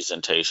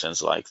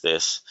 presentations like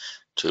this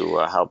to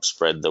help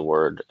spread the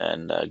word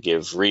and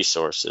give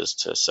resources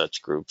to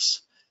such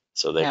groups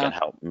so they Yeah. can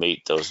help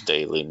meet those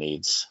daily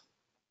needs.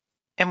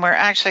 And we're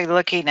actually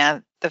looking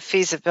at the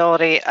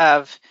feasibility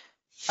of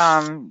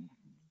um,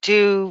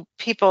 do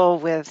people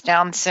with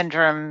Down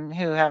syndrome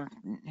who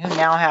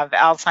now have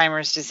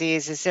Alzheimer's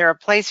disease, is there a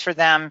place for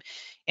them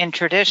in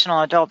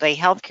traditional adult day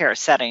healthcare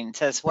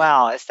settings as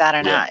well?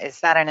 Yeah, Is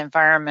that an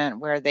environment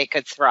where they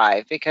could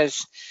thrive?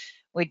 Because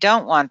we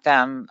don't want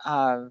them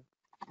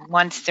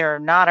once they're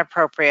not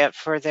appropriate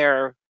for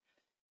their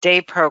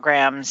day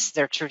programs,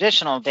 their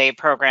traditional day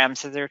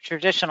programs, or their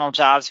traditional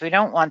jobs. We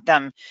don't want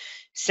them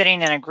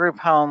sitting in a group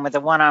home with a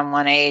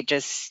one-on-one aide,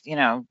 just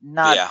yeah,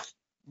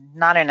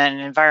 not in an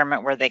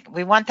environment where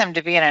we want them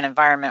to be in an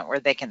environment where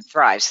they can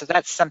thrive. So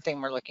that's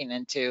something we're looking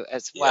into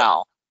as yep,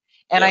 well.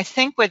 And I yep.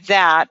 think with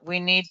that, we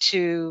need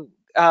to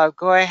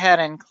go ahead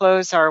and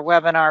close our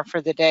webinar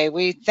for the day.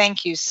 We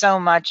thank you so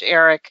much,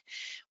 Eric.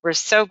 We're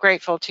so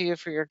grateful to you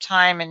for your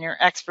time and your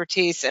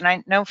expertise. And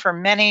I know for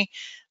many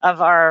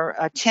of our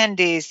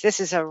attendees, this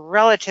is a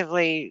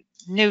relatively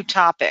new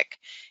topic.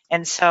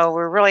 And so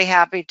we're really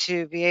happy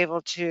to be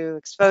able to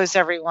expose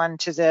everyone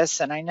to this.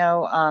 And I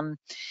know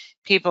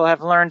people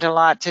have learned a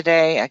lot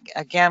today.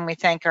 Again, we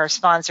thank our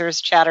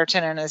sponsors,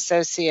 Chatterton and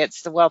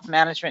Associates, the Wealth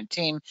Management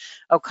Team,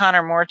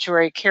 O'Connor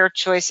Mortuary, Care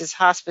Choices,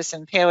 Hospice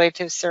and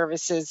Palliative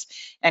Services,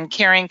 and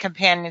Caring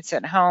Companions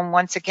at Home.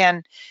 Once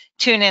again,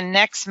 tune in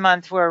next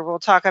month where we'll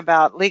talk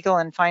about legal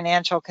and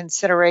financial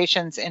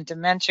considerations in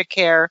dementia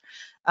care.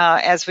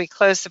 As we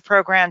close the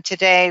program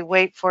today,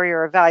 wait for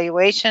your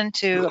evaluation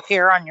to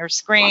appear on your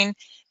screen.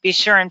 Be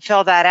sure and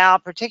fill that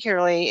out,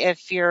 particularly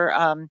if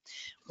you're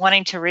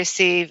wanting to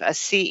receive a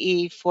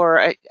CE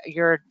for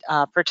your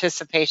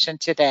participation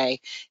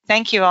today.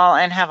 Thank you all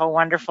and have a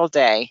wonderful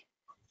day.